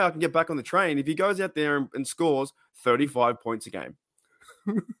only way I can get back on the train, if he goes out there and scores 35 points a game.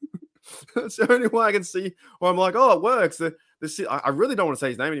 That's the only way I can see where I'm like, oh, it works. I really don't want to say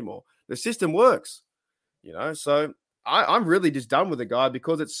his name anymore. The system works, So I'm really just done with the guy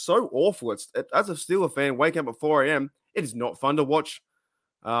because it's so awful. As a Steelers fan, waking up at 4 a.m., it is not fun to watch.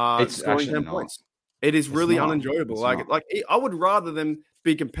 It's scoring 10 points. It is really unenjoyable. I would rather them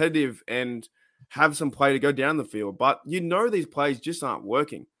be competitive and have some play to go down the field, but these plays just aren't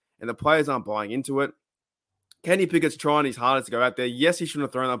working, and the players aren't buying into it. Kenny Pickett's trying his hardest to go out there. Yes, he shouldn't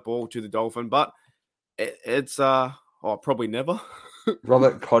have thrown that ball to the Dolphin, but it's probably never.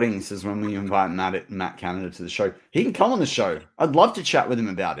 Robert Cotting says when we invite Matt Canada to the show, he can come on the show. I'd love to chat with him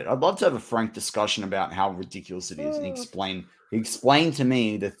about it. I'd love to have a frank discussion about how ridiculous it is and explain to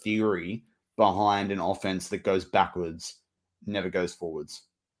me the theory behind an offense that goes backwards, never goes forwards.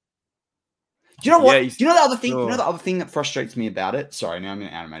 Do you know what? Do you know the other thing? You know the other thing that frustrates me about it? Sorry, now I'm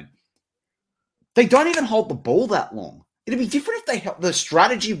going to animate. They don't even hold the ball that long. It'd be different if the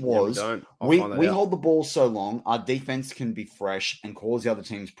strategy was we hold the ball so long, our defense can be fresh and cause the other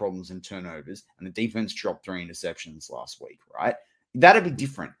team's problems and turnovers, and the defense dropped 3 interceptions last week, right? That'd be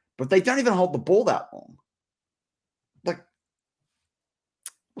different. But they don't even hold the ball that long.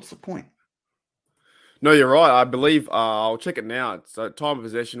 What's the point? No, you're right. I believe I'll check it now. It's time of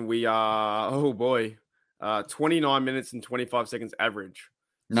possession. We are 29 minutes and 25 seconds average.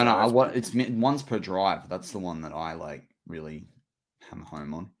 It's ones per drive. That's the one that I really hammer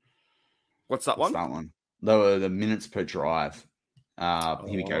home on. What's that one? That one. The minutes per drive. Here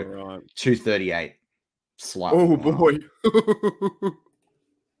we go. Right. 238. Slightly. Oh boy.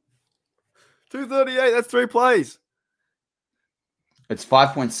 238. That's 3 plays. It's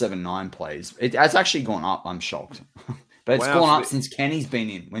 5.79 plays. It's actually gone up. I'm shocked. But it's gone up since Kenny's been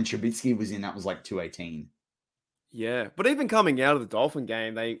in. When Trubisky was in, that was 218. Yeah. But even coming out of the Dolphin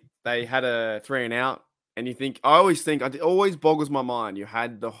game, they had a 3 and out. And it always boggles my mind. You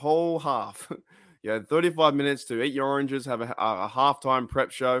had the whole half. You had 35 minutes to eat your oranges, have a halftime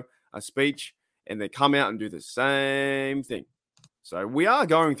prep show, a speech, and they come out and do the same thing. So we are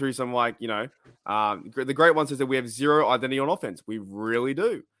going through some the great one says that we have zero identity on offense. We really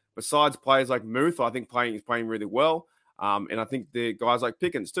do. Besides players like Muth, I think is playing really well. And I think the guys like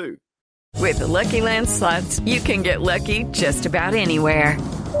Pickens too. With the Lucky Land Slots, you can get lucky just about anywhere.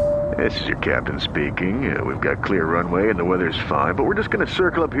 This is your captain speaking. We've got clear runway and the weather's fine, but we're just going to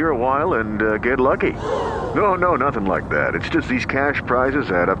circle up here a while and get lucky. No, nothing like that. It's just these cash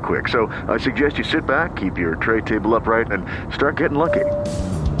prizes add up quick. So I suggest you sit back, keep your tray table upright, and start getting lucky.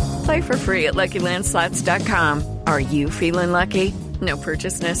 Play for free at LuckyLandSlots.com. Are you feeling lucky? No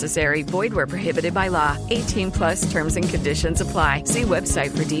purchase necessary. Void where prohibited by law. 18 plus terms and conditions apply. See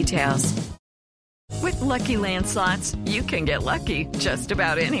website for details. With Lucky Land Slots, you can get lucky just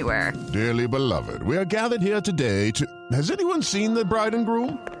about anywhere. Dearly beloved, we are gathered here today to... Has anyone seen the bride and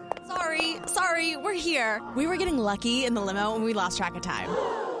groom? Sorry, we're here. We were getting lucky in the limo and we lost track of time.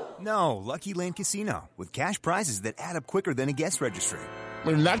 No, Lucky Land Casino, with cash prizes that add up quicker than a guest registry.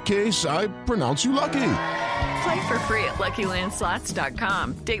 In that case, I pronounce you lucky. Play for free at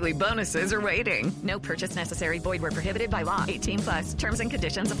LuckyLandSlots.com. Daily bonuses are waiting. No purchase necessary. Void where prohibited by law. 18 plus. Terms and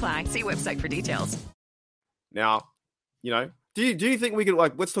conditions apply. See website for details. Now, do you think we can,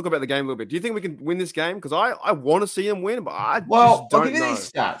 let's talk about the game a little bit. Do you think we can win this game? Because I want to see them win, but I just don't I'll give you know.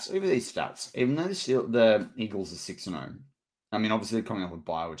 these stats. I'll give you these stats. Even though the Eagles are 6-0, I mean, obviously they're coming up with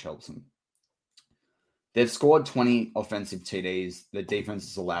bye, which helps them. They've scored 20 offensive TDs. Their defense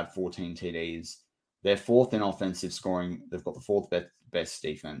has allowed 14 TDs. They're fourth in offensive scoring. They've got the fourth best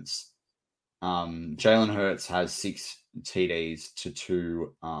defense. Jalen Hurts has 6 TDs to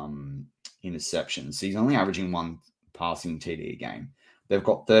 2 interceptions. So he's only averaging 1 passing TD a game. They've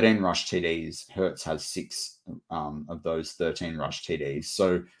got 13 rush TDs. Hurts has 6 of those 13 rush TDs.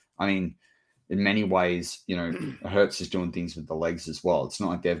 So, I mean, in many ways, Hurts is doing things with the legs as well. It's not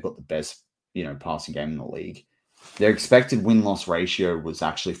like they've got the best, passing game in the league. Their expected win-loss ratio was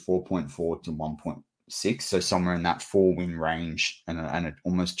actually 4.4 to 1.6, so somewhere in that 4-win range and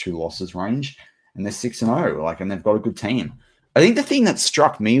almost 2 losses range. And they're 6-0, and they've got a good team. I think the thing that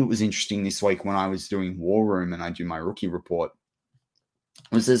struck me was interesting this week when I was doing War Room and I do my rookie report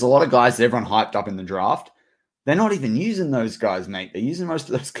was there's a lot of guys that everyone hyped up in the draft. They're not even using those guys, mate. They're using most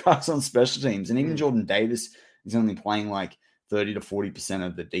of those guys on special teams. And even Jordan Davis is only playing 30 to 40%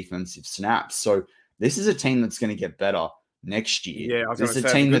 of the defensive snaps. So this is a team that's going to get better next year. Yeah, this is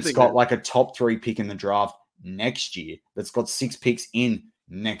a team that's got a top 3 pick in the draft next year, that's got 6 picks in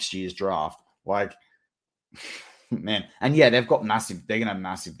next year's draft. Man. And yeah, they're going to have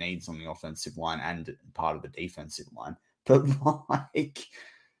massive needs on the offensive line and part of the defensive line. But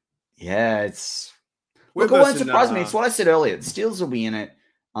yeah, it won't surprise me. It's what I said earlier. The Steelers will be in it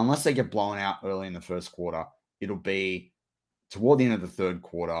unless they get blown out early in the first quarter. It'll be toward the end of the third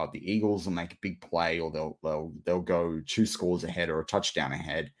quarter. The Eagles will make a big play, or they'll go 2 scores ahead or a touchdown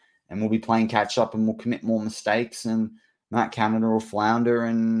ahead, and we'll be playing catch up, and we'll commit more mistakes, and Matt Canada will flounder,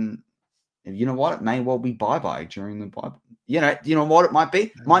 and you know what? It may well be bye-bye during the bye. You know what it might be?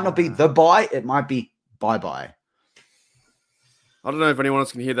 It might not be the bye. It might be bye-bye. I don't know if anyone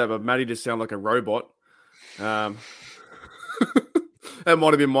else can hear that, but Matty just sounded like a robot. That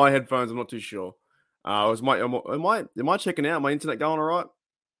might have been my headphones. I'm not too sure. Am I checking out? My internet going all right?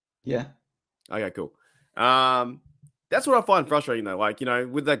 Yeah. Okay, cool. That's what I find frustrating though.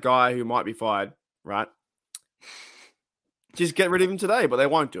 With that guy who might be fired, right? Just get rid of him today, but they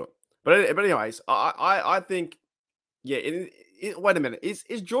won't do it. But anyways, I think, yeah. Wait a minute.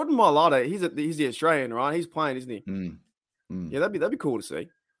 Is Jordan Mailata? He's the Australian, right? He's playing, isn't he? Yeah, that'd be cool to see.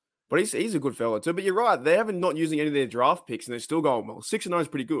 But he's a good fella too. But you're right. They haven't not using any of their draft picks, and they're still going well. 6-0 is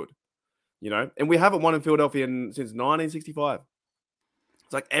pretty good, And we haven't won in Philadelphia since 1965.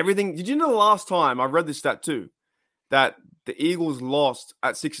 It's everything. Did you know the last time I read this stat too, that the Eagles lost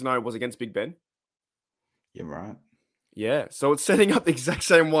at 6-0 was against Big Ben? You're right. Yeah, so it's setting up the exact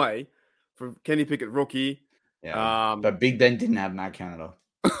same way for Kenny Pickett rookie. Yeah, but Big Ben didn't have Matt Canada.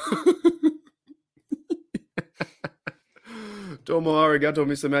 Domo arigato,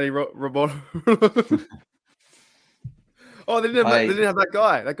 Mr. Matty Robot. Oh, they didn't have that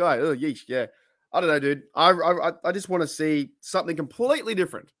guy. That guy. Oh, yeesh. Yeah. I don't know, dude. I just want to see something completely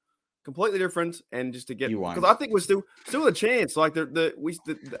different, and just to get, because I think we're still a chance. They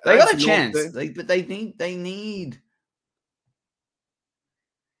got a chance, but they need.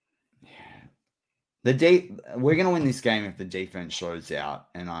 We're going to win this game if the defense shows out,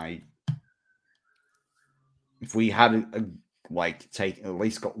 and if we had take at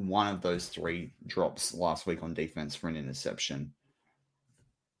least got one of those 3 drops last week on defense for an interception,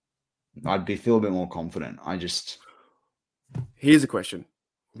 I'd feel a bit more confident. Here's a question: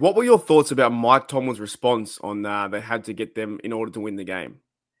 what were your thoughts about Mike Tomlin's response on they had to get them in order to win the game?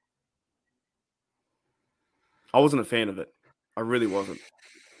 I wasn't a fan of it. I really wasn't.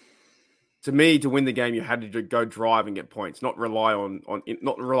 To me, to win the game, you had to go drive and get points, not rely on 4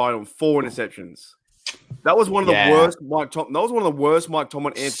 interceptions. That was one of the worst Mike Tomlin. That was one of the worst Mike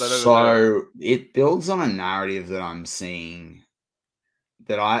Tomlin answers I've ever heard. So it builds on a narrative that I'm seeing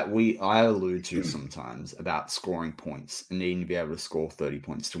that I allude to sometimes about scoring points and needing to be able to score 30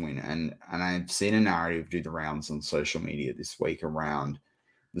 points to win. And I've seen a narrative do the rounds on social media this week around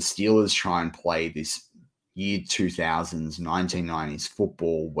the Steelers try and play this year 2000s, 1990s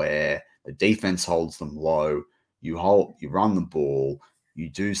football where the defense holds them low. You run the ball, you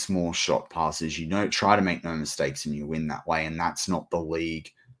do small shot passes, you don't try to make no mistakes, and you win that way. And that's not the league,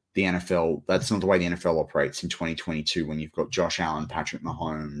 the NFL. That's not the way the NFL operates in 2022 when you've got Josh Allen, Patrick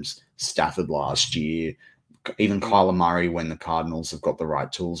Mahomes, Stafford last year, even Kyler Murray when the Cardinals have got the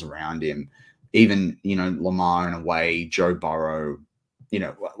right tools around him, even, Lamar in a way, Joe Burrow.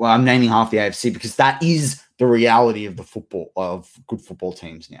 I'm naming half the AFC because that is the reality of good football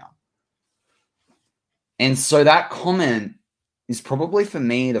teams now. And so that comment is probably for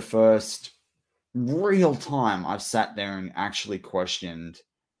me the first real time I've sat there and actually questioned.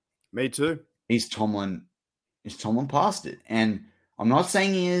 Me too. Is Tomlin past it? And I'm not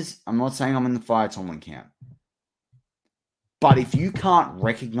saying he is. I'm not saying I'm in the fire Tomlin camp. But if you can't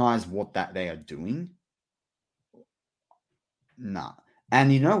recognize what that they are doing, nah.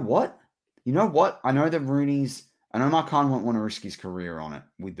 And you know what? I know the Rooneys. I know Mark Kahn won't want to risk his career on it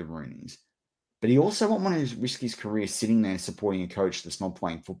with the Rooneys. But he also won't want to risk his career sitting there supporting a coach that's not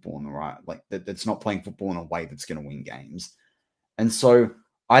playing football in the right, that's not playing football in a way that's going to win games. And so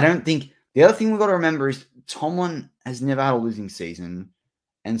I don't think the other thing we've got to remember is Tomlin has never had a losing season.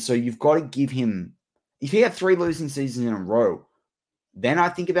 And so you've got to give him, if he had 3 losing seasons in a row, then I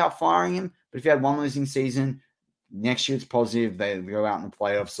think about firing him. But if he had 1 losing season, next year it's positive, they go out in the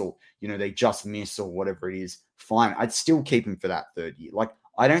playoffs or, they just miss or whatever it is, fine. I'd still keep him for that 3rd year.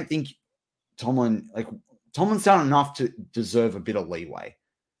 I don't think Tomlin's done enough to deserve a bit of leeway.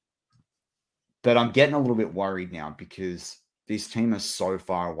 But I'm getting a little bit worried now because this team is so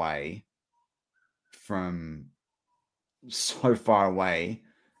far away in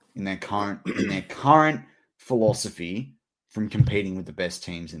their current philosophy from competing with the best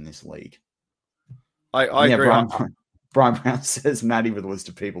teams in this league. I agree. Brian Brown says Matty with a list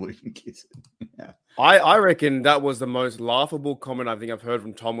of people who can kiss it. Yeah. I reckon that was the most laughable comment I think I've heard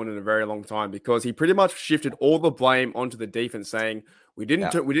from Tomlin in a very long time, because he pretty much shifted all the blame onto the defense, saying we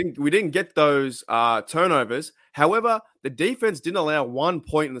didn't get those turnovers. However, the defense didn't allow 1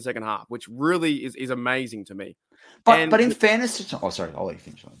 point in the second half, which really is amazing to me. But in fairness to sorry, I'll let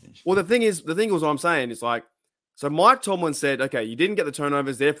you finish. Well, the thing is what I'm saying is so Mike Tomlin said, okay, you didn't get the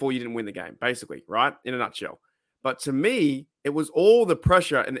turnovers, therefore you didn't win the game, basically, right? In a nutshell. But to me, it was all the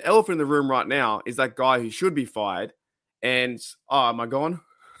pressure, and the elephant in the room right now is that guy who should be fired. And, am I gone?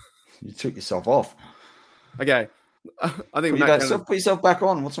 You took yourself off. Okay. I think put yourself back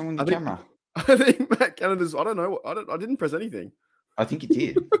on. What's wrong with the camera? I think Matt Canada's, I don't know. I didn't press anything. I think you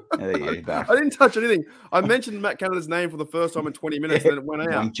did. There you go, back. I didn't touch anything. I mentioned Matt Canada's name for the first time in 20 minutes, and then it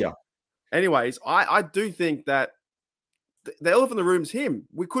went out. Anyways, I do think that the elephant in the room is him.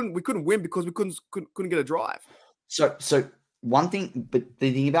 We couldn't win because we couldn't get a drive. So one thing, but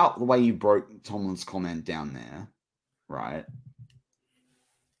the thing about the way you broke Tomlin's comment down there, right?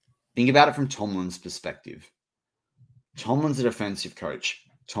 Think about it from Tomlin's perspective. Tomlin's a defensive coach.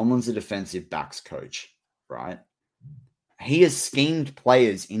 Tomlin's a defensive backs coach, right? He has schemed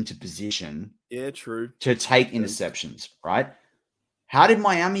players into position. Yeah, true. To take interceptions, right? How did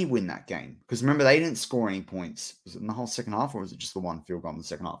Miami win that game? Because remember, they didn't score any points. Was it in the whole second half, or was it just the one field goal in the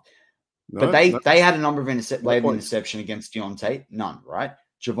second half? But they had a number of interception against Deontay. None, right?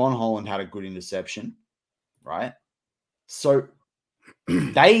 Javon Holland had a good interception, right? So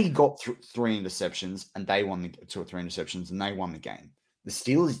they got 3 interceptions, and they won the 2 or 3 interceptions, and they won the game. The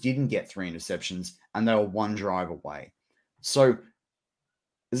Steelers didn't get 3 interceptions, and they were 1 drive away. So,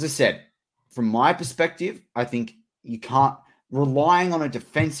 as I said, from my perspective, I think you can't, relying on a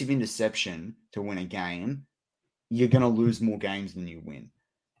defensive interception to win a game, you're going to lose more games than you win.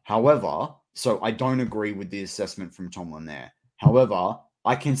 However, so I don't agree with the assessment from Tomlin there. However,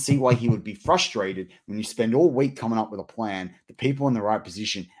 I can see why he would be frustrated when you spend all week coming up with a plan, the people in the right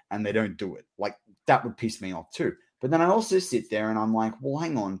position, and they don't do it. That would piss me off too. But then I also sit there and I'm like, well,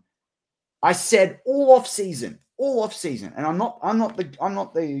 hang on. I said all off season, and I'm not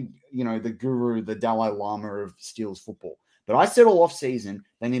the the guru, the Dalai Lama of Steelers football. But I said all off season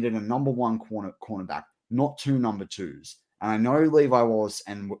they needed a number 1 cornerback, not 2 number 2s. And I know Levi Wallace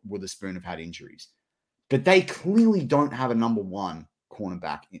and Witherspoon have had injuries, but they clearly don't have a number 1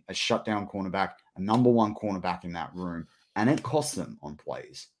 cornerback, a shutdown cornerback, a number 1 cornerback in that room. And it costs them on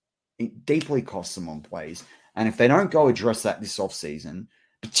plays. It deeply costs them on plays. And if they don't go address that this offseason,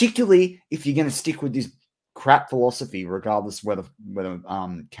 particularly if you're going to stick with this crap philosophy, regardless whether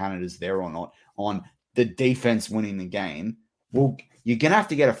Canada's there or not, on the defense winning the game, well, you're going to have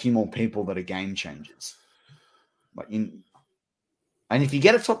to get a few more people that are game changers. And if you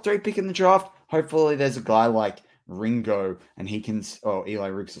get a top 3 pick in the draft, hopefully there's a guy like Ringo, and or Eli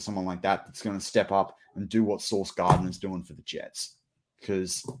Ricks or someone like that that's going to step up and do what Sauce Gardner's doing for the Jets.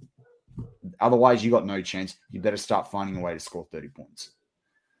 Because otherwise, you got no chance. You better start finding a way to score 30 points.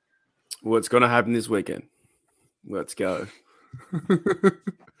 Well, it's going to happen this weekend. Let's go.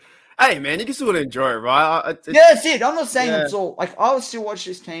 Hey, man, you can still enjoy it, right? That's it. I'm not saying it's all. Like, I will still watch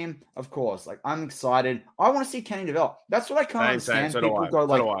this team, of course. Like, I'm excited. I want to see Kenny develop. That's what I can't understand. So People go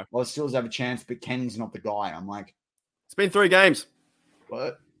like, well, Steelers have a chance, but Kenny's not the guy. I'm like, it's been 3 games.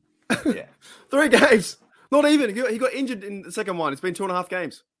 What? Yeah. 3 games. Not even. He got injured in the second one. It's been 2.5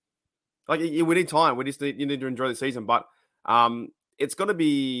 games. Like, we need time. You need to enjoy the season. But it's got to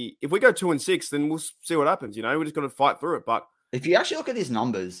be, if we go 2-6, then we'll see what happens. You know, we just got to fight through it. But if you actually look at his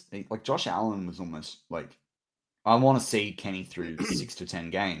numbers, like Josh Allen was almost like, I want to see Kenny through 6 to 10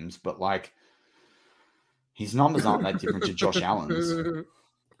 games, but like his numbers aren't that different to Josh Allen's.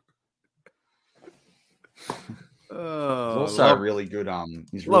 He's also really good.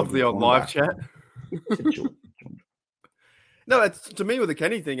 He's really love the old live chat. No, it's to me with the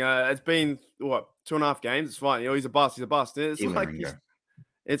Kenny thing. It's been 2.5 games. It's fine. You know, he's a bust. It's like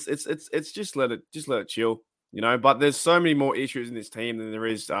it's just let it chill. You know, but there's so many more issues in this team than there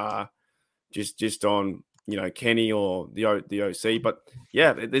is just on, you know, Kenny or the OC. But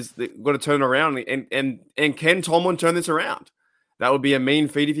yeah, they've got to turn around and can Tomlin turn this around? That would be a mean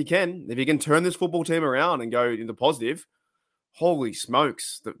feat if he can. If he can turn this football team around and go into positive, holy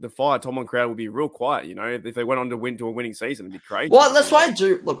smokes, the Fire Tomlin crowd would be real quiet. You know, if they went on to win to a winning season, it'd be crazy. Well, that's why I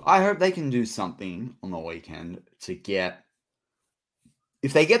do. Look, I hope they can do something on the weekend to get.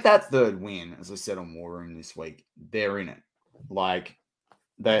 If they get that third win, as I said on War Room this week, they're in it. Like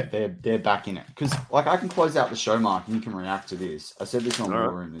they're back in it. Because like I can close out the show, Mark, and you can react to this. I said this on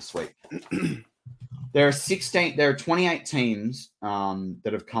War Room this week. There are 28 teams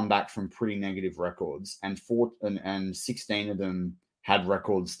that have come back from pretty negative records, and 16 of them had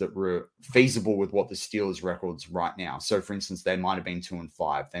records that were feasible with what the Steelers' records right now. So, for instance, they might have been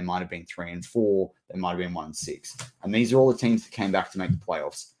 2-5, they might have been 3-4, they might have been 1-6, and these are all the teams that came back to make the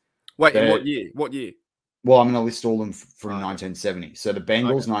playoffs. Wait, in what year? What year? Well, I'm going to list all of them from 1970. So the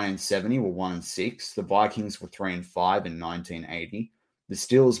Bengals, 1970, were 1-6. The Vikings were 3-5 in 1980. The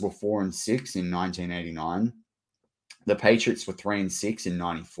Steelers were 4-6 in 1989. The Patriots were 3-6 in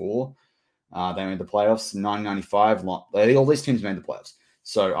 94. They made the playoffs in 1995. All these teams made the playoffs.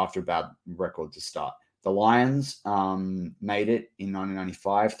 So after a bad record to start, the Lions made it in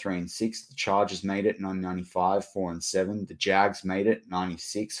 1995, 3-6. The Chargers made it in 1995, 4-7. The Jags made it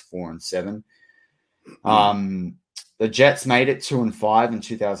 96, 4-7. The Jets made it 2-5 in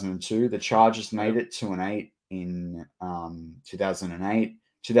 2002. The Chargers made it 2-8 in 2008.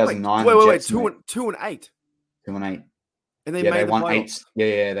 2009. Wait, 2-8. 2-8. And they won playoffs. 8.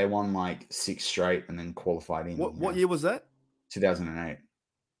 Yeah, they won like 6 straight and then qualified in. What year was that? 2008.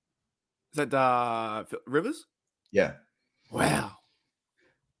 Is that Rivers? Yeah. Wow.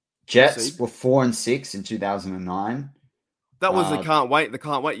 Jets were 4-6 in 2009. That was the can't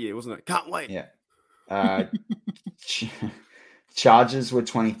wait year, wasn't it? Can't wait. Yeah. Chargers were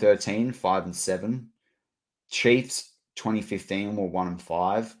 2013, 5-7. Chiefs 2015 were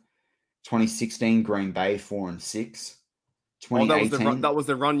 1-5. 2016 Green Bay 4-6. 2018 that was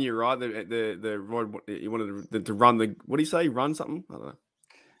the run year, right? You wanted to run the, what do you say? Run something? I don't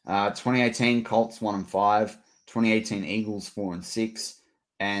know. 2018 Colts 1-5. 2018 Eagles 4-6.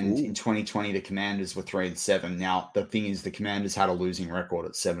 And in 2020 the Commanders were 3-7. Now the thing is, the Commanders had a losing record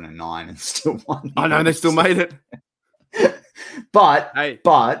at 7-9 and still won. I know they still made it. but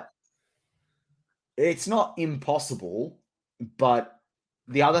it's not impossible. But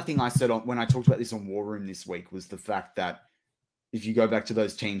the other thing I said when I talked about this on War Room this week was the fact that if you go back to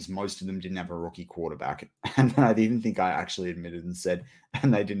those teams, most of them didn't have a rookie quarterback. And I even think I actually admitted and said,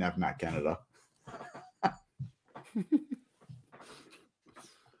 and they didn't have Matt Canada.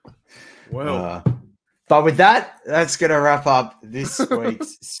 Well, but with that, that's going to wrap up this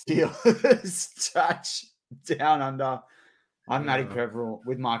week's Steelers Touch Down Under. I'm Matty Peverill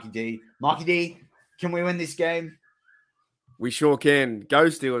with Marky D. Marky D, can we win this game? We sure can. Go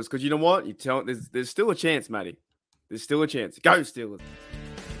Steelers, because you know what? There's still a chance, Matty. There's still a chance. Go Steelers.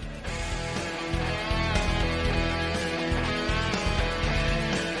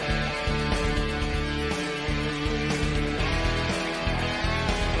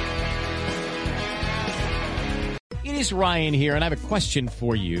 It is Ryan here, and I have a question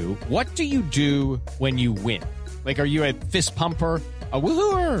for you. What do you do when you win? Like, are you a fist pumper, a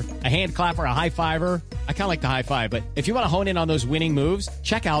woohooer, a hand clapper, a high fiver? I kind of like the high five, but if you want to hone in on those winning moves,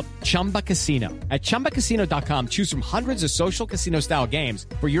 check out Chumba Casino. At ChumbaCasino.com, choose from hundreds of social casino style games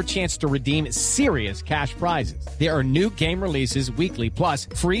for your chance to redeem serious cash prizes. There are new game releases weekly, plus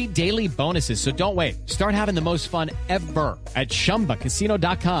free daily bonuses. So don't wait. Start having the most fun ever at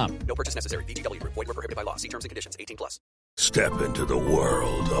ChumbaCasino.com. No purchase necessary. VGW Group. Void where prohibited by law. See terms and conditions. 18+. Step into the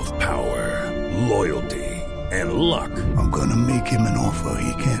world of power, loyalty, and luck. I'm gonna make him an offer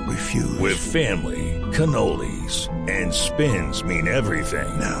he can't refuse. With family, cannolis, and spins mean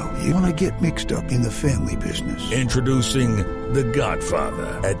everything. Now, you wanna get mixed up in the family business. Introducing The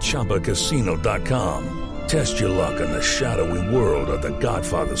Godfather at ChumbaCasino.com. Test your luck in the shadowy world of The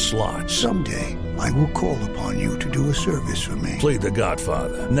Godfather slot. Someday, I will call upon you to do a service for me. Play The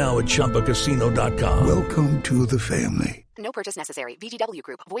Godfather now at ChumbaCasino.com. Welcome to the family. No purchase necessary. VGW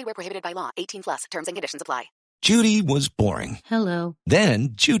Group. Void where prohibited by law. 18+. Terms and conditions apply. Judy was boring. Hello. Then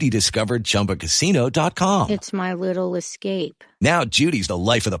Judy discovered ChumbaCasino.com. It's my little escape. Now Judy's the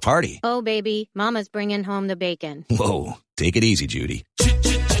life of the party. Oh, baby, mama's bringing home the bacon. Whoa, take it easy, Judy.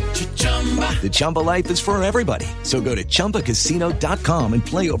 The Chumba life is for everybody. So go to ChumbaCasino.com and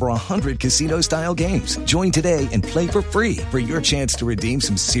play over 100 casino-style games. Join today and play for free for your chance to redeem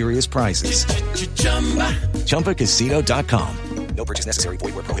some serious prizes. ChumbaCasino.com. No purchase necessary.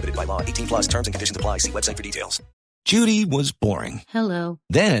 Void where prohibited by law. 18+. Terms and conditions apply. See website for details. Judy was boring. Hello.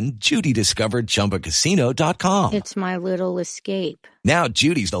 Then Judy discovered ChumbaCasino.com. It's my little escape. Now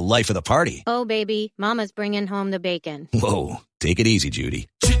Judy's the life of the party. Oh, baby, mama's bringing home the bacon. Whoa, take it easy, Judy.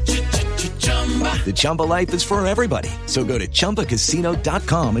 The Chumba life is for everybody. So go to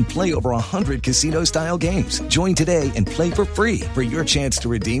ChumbaCasino.com and play over 100 casino-style games. Join today and play for free for your chance to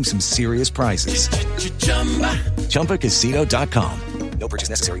redeem some serious prizes. ChumbaCasino.com. No purchase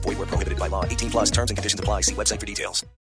necessary. Void where prohibited by law. 18+. Terms and conditions apply. See website for details.